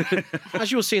physique.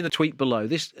 As you'll see in the tweet below,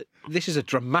 this is a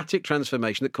dramatic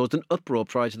transformation that caused an uproar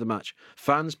prior to the match.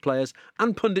 Fans, players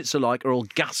and pundits alike are all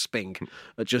gasping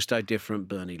at just how different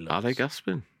Bernie looks. Are they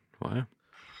gasping? Wow.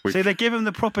 See, they give him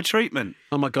the proper treatment.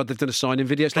 Oh my God, they've done a signing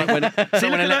video. It's like when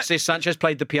Alexis Sanchez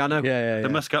played the piano. Yeah. The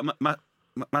mascot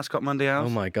Mundial. Oh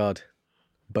my God.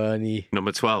 Bernie.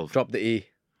 Number 12. Drop the E.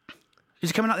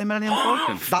 He's coming out the Millennium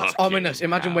Falcon. That's ominous.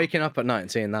 Imagine waking up at night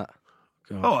and seeing that.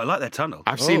 Oh, I like their tunnel.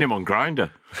 I've seen him on Grindr.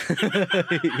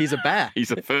 He's a bear. He's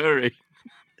a furry.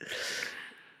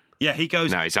 Yeah, he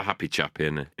goes. No, he's a happy chap,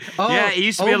 isn't he? Oh, yeah, he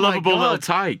used to be a my lovable little God.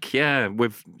 tyke. Yeah,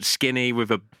 with skinny,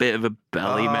 with a bit of a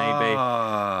belly, maybe.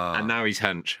 Ah. And now he's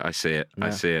hench. I see it.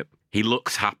 I see it. He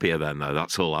looks happier then, though.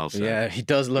 That's all I'll say. Yeah, he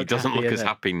does look He doesn't happy, look as isn't it?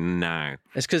 happy now.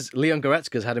 It's because Leon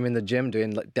Goretzka's had him in the gym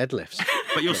doing like deadlifts.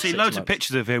 But you'll see 6 loads of months.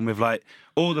 pictures of him with like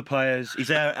all the players. He's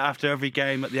there after every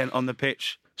game at the end on the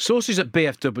pitch. Sources at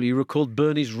BFW recalled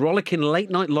Bernie's rollicking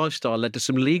late-night lifestyle led to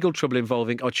some legal trouble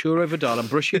involving Arturo Vidal and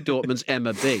Borussia Dortmund's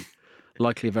Emma B.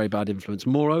 Likely a very bad influence.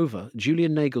 Moreover,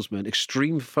 Julian Nagelsmann's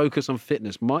extreme focus on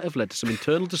fitness might have led to some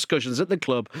internal discussions at the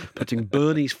club, putting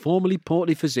Bernie's formerly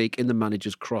portly physique in the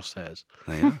manager's crosshairs.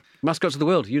 There you are. Mascots of the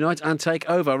world, unite and take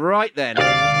over. Right then.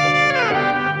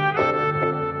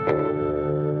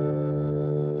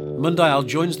 Mundial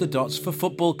joins the dots for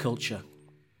football culture.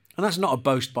 And that's not a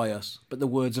boast by us, but the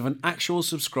words of an actual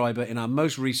subscriber in our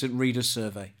most recent reader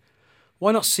survey.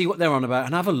 Why not see what they're on about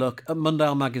and have a look at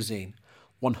Mundial magazine?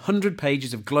 100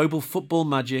 pages of global football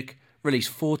magic, released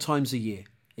 4 times a year.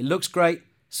 It looks great,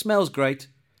 smells great,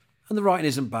 and the writing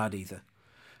isn't bad either.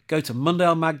 Go to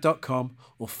mundialmag.com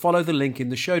or follow the link in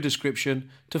the show description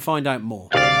to find out more.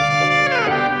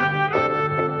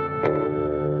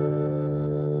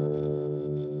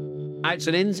 Outs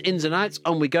and ins and outs,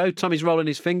 on we go. Tommy's rolling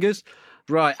his fingers.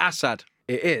 Right, Assad.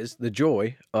 It is the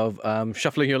joy of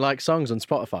shuffling your like songs on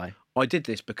Spotify. I did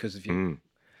this because of you.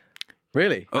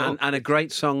 Really? And a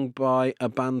great song by a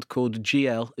band called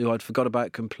GL, who I'd forgot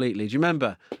about completely. Do you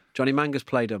remember? Johnny Mangus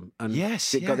played them. And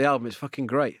Yes, it got the album. It's fucking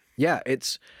great. Yeah,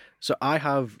 it's... So I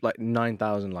have like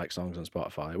 9,000 like songs on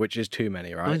Spotify, which is too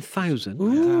many, right? 9,000?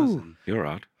 Ooh. You're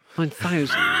right.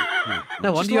 9,000.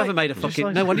 No wonder you haven't made a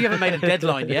fucking... No wonder you haven't made a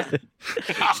deadline yet.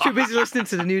 Just too busy listening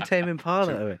to the new Tame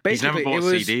Impala. He's never bought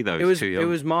a CD though. He's too young. It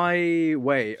was my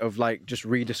way of like just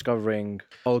rediscovering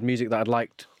old music that I'd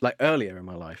liked like earlier in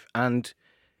my life, and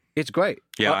it's great.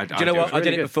 Yeah, Do you know what? I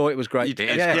did it before. It was great. You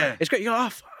did? Yeah. It's great. You're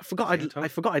off. I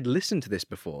forgot I'd listened to this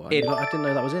before. I didn't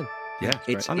know that was in. Yeah,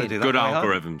 It's I'm gonna do that Good on the way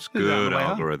home. algorithms. Do that on Good the way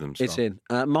home. algorithms. It's in.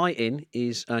 My in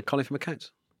is Colin from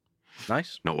Accounts.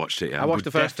 Nice. Not watched it yet. I watched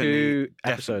the first 2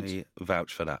 episodes. Definitely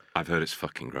vouch for that. I've heard it's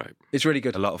fucking great. It's really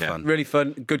good. A lot of Yeah. fun. Really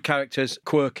fun. Good characters.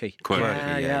 Quirky. Quirky.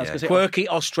 Yeah, I was gonna say, Quirky,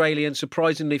 Australian,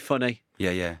 surprisingly funny.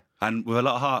 Yeah. And with a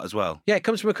lot of heart as well. Yeah, it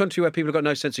comes from a country where people have got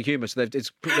no sense of humour, so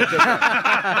it's...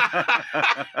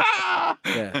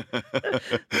 yeah.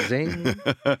 Zing.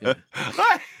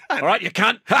 All right, you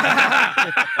can't.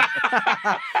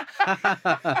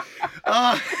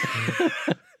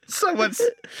 Someone's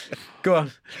Go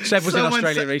on. Seb was in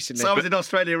Australia recently. Someone's in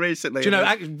Australia recently. Do you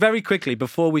know, very quickly,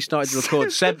 before we started to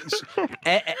record,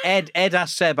 Ed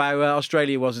asked Seb how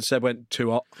Australia was, and Seb went,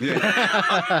 too hot.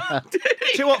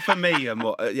 Too hot for me and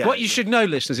what? Yeah. What you should know,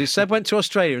 listeners, is Seb went to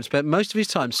Australia and spent most of his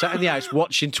time sat in the house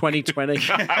watching 2020.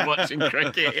 Watching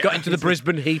cricket. Got into the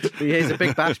Brisbane heat. He's a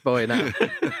big bash boy now.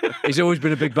 He's always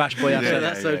been a big bash boy.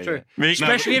 That's so true.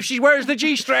 Especially if she wears the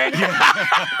G-string.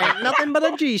 Ain't nothing but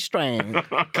a G-string.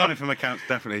 Conor from accounts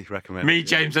definitely recommend. Me,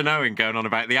 James, and Owen going on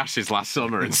about the Ashes last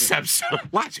summer, and Seb's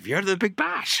lads, have you heard of the Big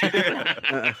Bash?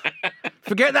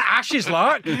 Forget the Ashes,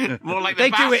 Lark. More like the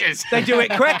Bashes. They do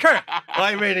it quicker.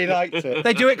 I really liked it.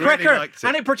 They do it Really quicker, liked it.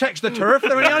 and it protects the turf.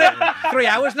 They're only on it 3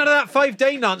 hours. None of that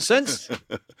 5-day nonsense.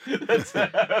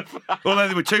 Although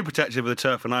they were too protective of the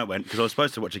turf when I went, because I was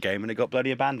supposed to watch a game and it got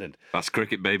bloody abandoned. That's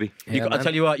cricket, baby. I'll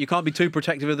tell you what, you can't be too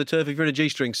protective of the turf if you're in a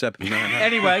G-string, Seb.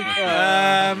 Anyway,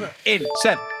 in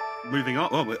Seb. Moving on.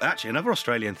 Oh, actually, another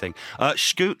Australian thing.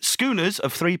 Schooners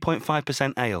of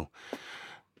 3.5% ale.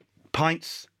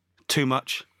 Pints, too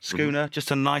much. Schooner, just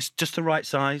the right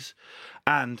size.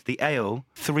 And the ale,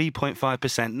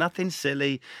 3.5%. Nothing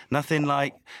silly, nothing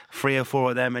like 3 or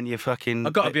 4 of them and you're fucking...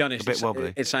 I've got to be honest, a bit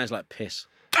wobbly. it sounds like piss.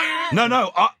 No.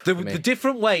 The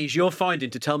different ways you're finding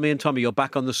to tell me and Tommy you're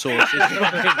back on the sauce is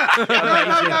fucking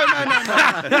amazing.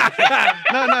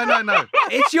 No.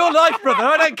 It's your life, brother.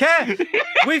 I don't care.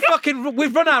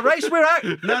 We've run our race. We're out.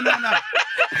 No.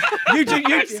 You do.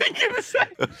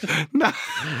 No.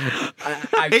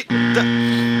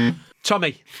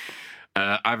 Tommy.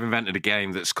 I've invented a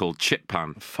game that's called Chip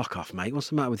Pan. Fuck off, mate. What's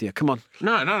the matter with you? Come on.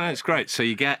 No, it's great. So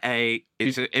you get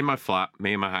in my flat,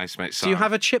 me and my housemate Sam. Do you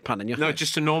have a chip pan in your house? No,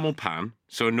 just a normal pan.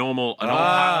 So an old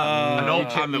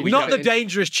pan that we Not don't- the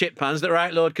dangerous chip pans that are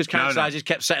outlawed because council just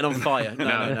kept setting on fire.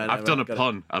 No. I've done a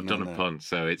pun. I've done a pun.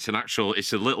 So it's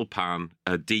a little pan,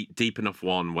 a deep enough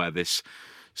one where this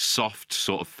soft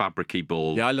sort of fabricy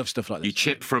ball. Yeah, I love stuff like this. You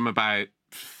chip from about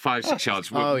 5-6 yards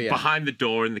behind the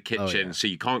door in the kitchen, so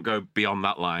you can't go beyond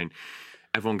that line.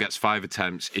 Everyone gets 5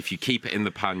 attempts. If you keep it in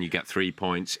the pan, you get 3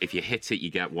 points. If you hit it, you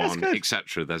get 1,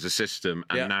 etc. There's a system,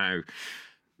 and now,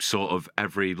 sort of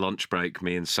every lunch break,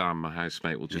 me and Sam, my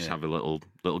housemate, will just have a little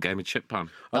game of chip pan.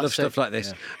 I love stuff like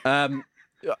this. I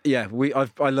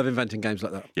love inventing games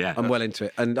like that. Yeah. I'm well into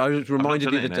it. And I was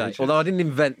reminded the other day, although I didn't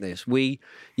invent this,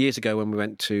 years ago when we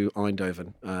went to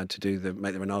Eindhoven to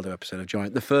make the Ronaldo episode of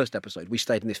Giant, the first episode, we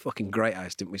stayed in this fucking great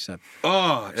house, didn't we, Seb?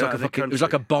 Oh, It was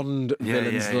like a Bond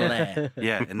villain's lair.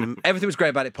 Yeah. Everything was great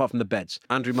about it apart from the beds.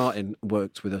 Andrew Martin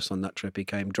worked with us on that trip. He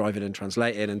came driving and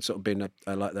translating and sort of being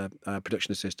the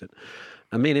production assistant.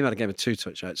 And me and him had a game of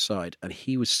 2-touch outside, and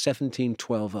he was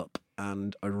 17-12 up.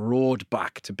 And I roared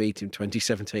back to beat him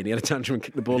 2017. He had a tantrum and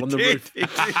kicked the ball on the roof.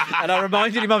 And I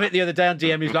reminded him of it the other day on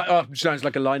DM. He's like, "Oh, sounds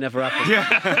like a lie never happened."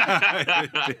 Yeah,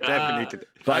 definitely did.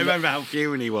 But I remember how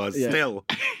fuming he was. Still,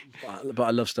 but I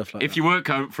love stuff like that. If you work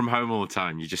from home all the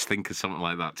time, you just think of something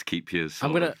like that to keep you.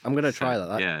 I'm gonna try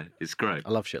that. Yeah, it's great. I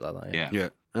love shit like that. Yeah.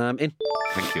 In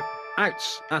Thank you.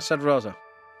 outs. Asad Raza.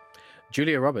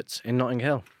 Julia Roberts in Notting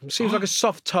Hill. Seems like a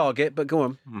soft target, but go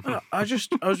on. I was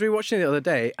rewatching it the other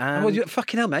day, and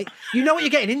Fucking hell, mate. You know what you're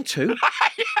getting into.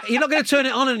 You're not going to turn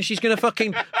it on and she's going to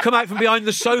fucking come out from behind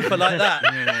the sofa like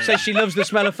that. Say she loves the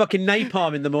smell of fucking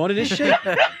napalm in the morning, is she?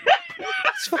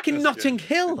 It's fucking Notting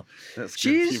Hill.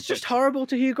 She's just horrible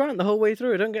to Hugh Grant the whole way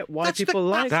through. I don't get why people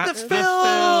like that's her. the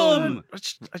film.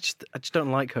 I just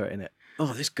don't like her in it.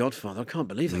 Oh, this Godfather! I can't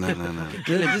believe that. No.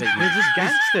 They're just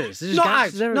gangsters. They're just Not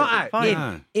gangsters out. Not out.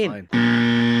 Fine.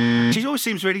 In. She always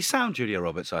seems really sound, Julia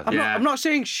Roberts. I think. I'm not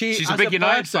saying she's a big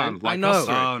United person. fan, like I know. us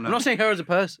three. Oh, no. I'm not saying her as a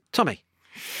person. Tommy.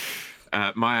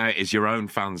 My out is your own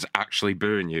fans actually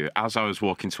booing you. As I was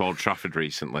walking to Old Trafford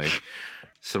recently,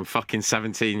 some fucking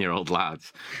 17-year-old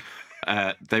lads,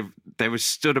 they were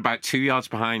stood about 2 yards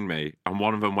behind me, and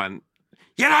one of them went,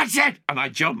 "United!" And I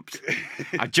jumped.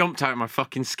 I jumped out of my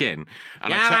fucking skin.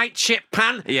 And Right, chip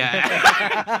pan.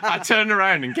 Yeah. I turned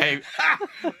around and gave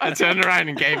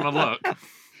him a look.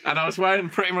 And I was wearing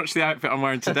pretty much the outfit I'm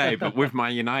wearing today, but with my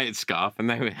United scarf. And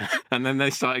then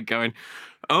they started going,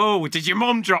 "Oh, did your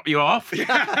mum drop you off? Is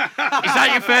that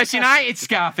your first United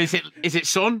scarf? Is it,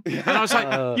 son?" And I was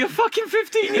like, "You're fucking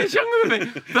 15 years younger than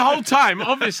me." The whole time,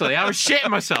 obviously, I was shitting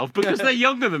myself because they're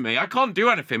younger than me. I can't do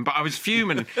anything, but I was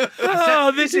fuming.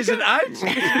 This isn't out.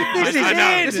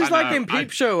 This is like in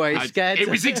Peep Show where he's scared.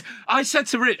 I said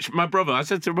to Rich, my brother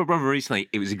recently,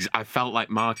 I felt like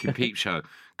Mark in Peep Show.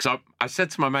 Because I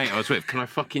said to my mate I was with, "Can I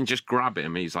fucking just grab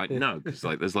him?" And he's like, "No," because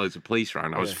there's loads of police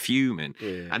around. I was fuming.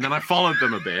 And then I followed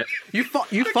them a bit. You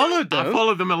followed them? I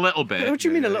followed them a little bit. What do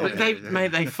you mean a little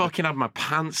bit? They fucking had my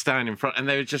pants down in front, and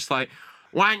they were just like,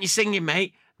 "Why aren't you singing,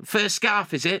 mate? First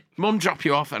scarf, is it? Mum drop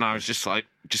you off?" And I was just like,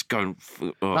 going.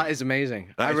 Oh. That is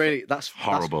amazing. That's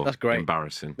horrible. That's great.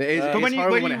 Embarrassing. It is, But when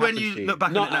you look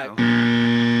back at it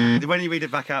now, when you read it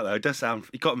back out though, it does sound.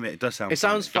 You got to admit, it does sound. it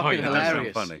sounds funny. fucking it does sound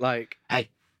hilarious. funny. Like, Hey,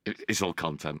 It's all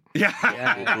content.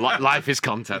 Yeah. Life is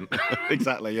content.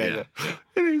 Exactly, yeah.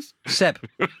 It is. Seb.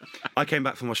 I came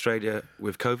back from Australia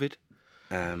with COVID,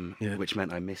 which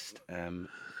meant I missed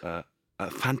a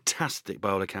fantastic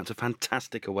bowler camp, a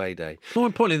fantastic away day. More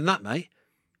importantly than that, mate,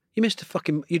 you missed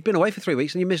you'd been away for 3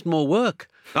 weeks and you missed more work.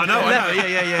 I know,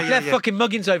 yeah. Left fucking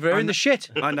muggins over here in the shit.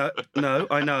 I know.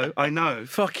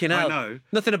 Fucking hell. I know.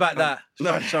 Nothing about that.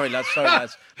 Sorry,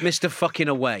 lads. Missed a fucking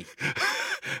away.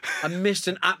 I missed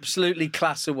an absolutely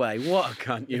class away. What a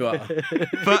cunt you are.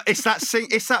 But it's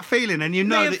that feeling, and you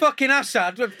know. Me and fucking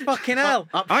Assad, fucking hell.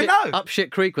 I know. Up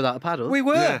shit creek without a paddle. We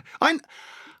were. Yeah. I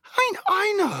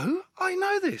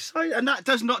know this. And that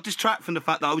does not distract from the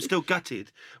fact that I was still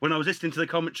gutted. When I was listening to the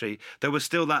commentary, there was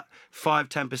still that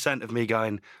 5-10% of me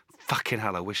going, fucking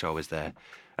hell, I wish I was there.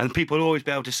 And people will always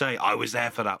be able to say, I was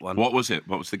there for that one. What was it?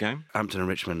 What was the game? Hampton and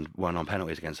Richmond won on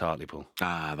penalties against Hartlepool.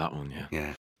 Ah, that one, yeah.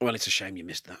 Yeah. Well, it's a shame you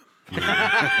missed that.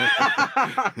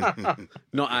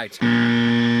 Not out.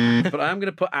 But I am going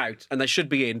to put out, and they should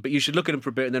be in, but you should look at them for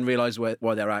a bit and then realise why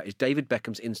they're out, is David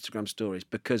Beckham's Instagram stories,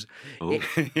 because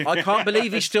I can't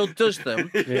believe he still does them,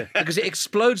 because it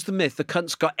explodes the myth the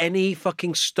cunt's got any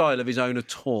fucking style of his own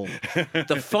at all.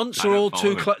 The fonts are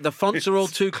all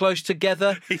too close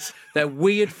together. They're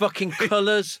weird fucking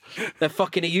colours.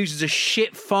 He uses a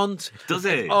shit font. Does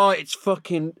he? Oh, it's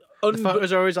fucking... The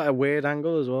photos are always at a weird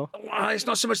angle as well. It's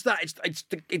not so much that. It's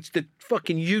the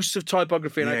fucking use of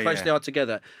typography and how close they are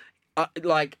together.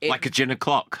 Like a gin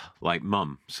o'clock, like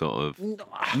mum, sort of.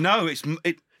 No,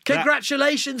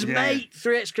 Congratulations, mate!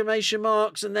 3 exclamation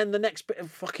marks, and then the next bit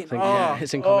of fucking.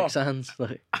 It's in Comic Sans.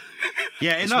 Like.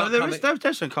 Yeah,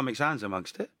 there's some Comic Sans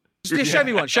amongst it. Show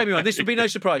me one. This would be no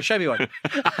surprise. Show me one.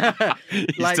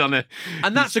 He's done it.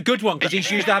 And that's a good one because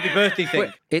he's used the happy birthday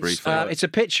thing. It's a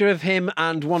picture of him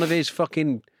and one of his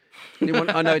fucking...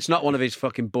 I know it's not one of his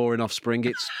fucking boring offspring.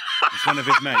 It's one of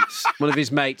his mates. One of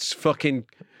his mates, fucking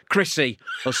Chrissy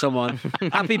or someone.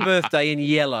 Happy birthday in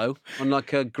yellow on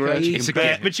like a grey...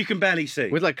 Which you can barely see.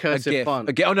 With like cursive font.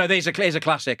 Oh no, there's a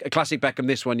classic. A classic Beckham,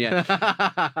 this one,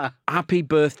 yeah. Happy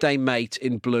birthday mate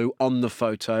in blue on the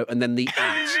photo, and then the @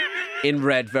 in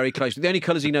red very close. The only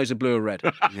colours he knows are blue or red.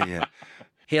 Yeah.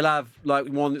 He'll have like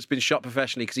one that's been shot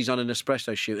professionally because he's on an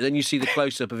espresso shoot, and then you see the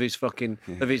close-up of his fucking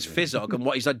of his fizzog and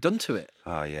what he's done to it.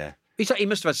 Oh yeah. He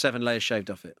must have had 7 layers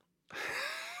shaved off it.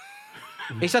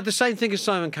 He's had the same thing as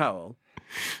Simon Cowell.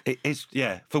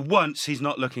 For once, he's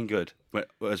not looking good.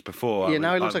 Whereas before,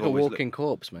 now he looks like a walking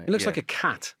corpse, mate. He looks like a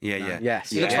cat. Yeah. Yes.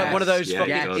 He looks like one of those. He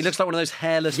looks like one of those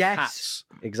hairless cats.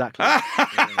 Exactly.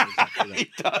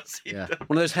 He does.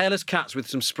 One of those hairless cats with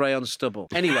some spray on stubble.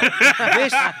 Anyway,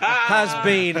 this has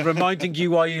been reminding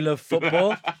you why you love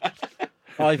football.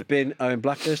 I've been Owen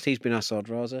Blackhurst. He's been Assad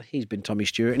Raza. He's been Tommy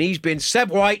Stewart, and he's been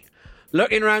Seb White,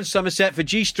 looking around Somerset for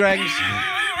G-strings,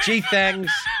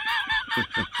 G-thangs,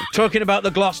 talking about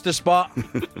the Gloucester spot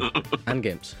and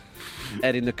Gimps.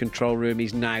 Ed in the control room.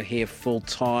 He's now here full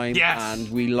time. Yes.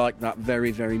 And we like that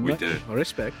very, very much. We do. I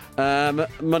respect.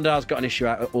 Mundial's got an issue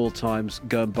out at all times.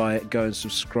 Go and buy it. Go and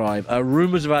subscribe.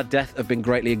 Rumours of our death have been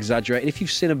greatly exaggerated. If you've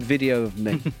seen a video of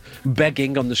me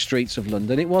begging on the streets of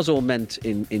London, it was all meant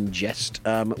in jest.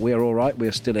 We are all right. We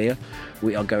are still here.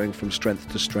 We are going from strength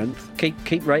to strength.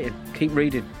 Keep rating. Keep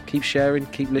reading. Keep sharing.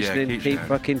 Keep listening. Keep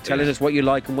fucking telling us what you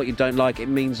like and what you don't like. It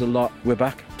means a lot. We're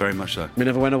back. Very much so. We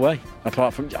never went away.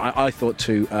 Apart from, I thought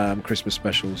 2 Christmas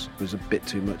specials was a bit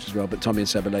too much as well, but Tommy and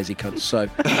Seb are lazy cunts, so...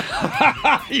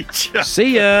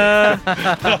 See ya!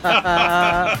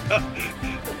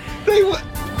 They were...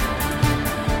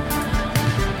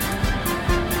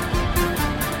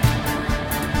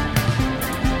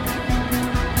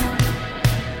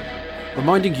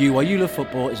 Reminding You Why You Love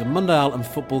Football is a Mundial and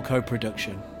Football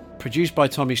co-production. Produced by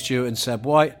Tommy Stewart and Seb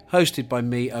White, hosted by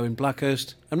me, Owen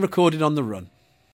Blackhurst, and recorded on the run.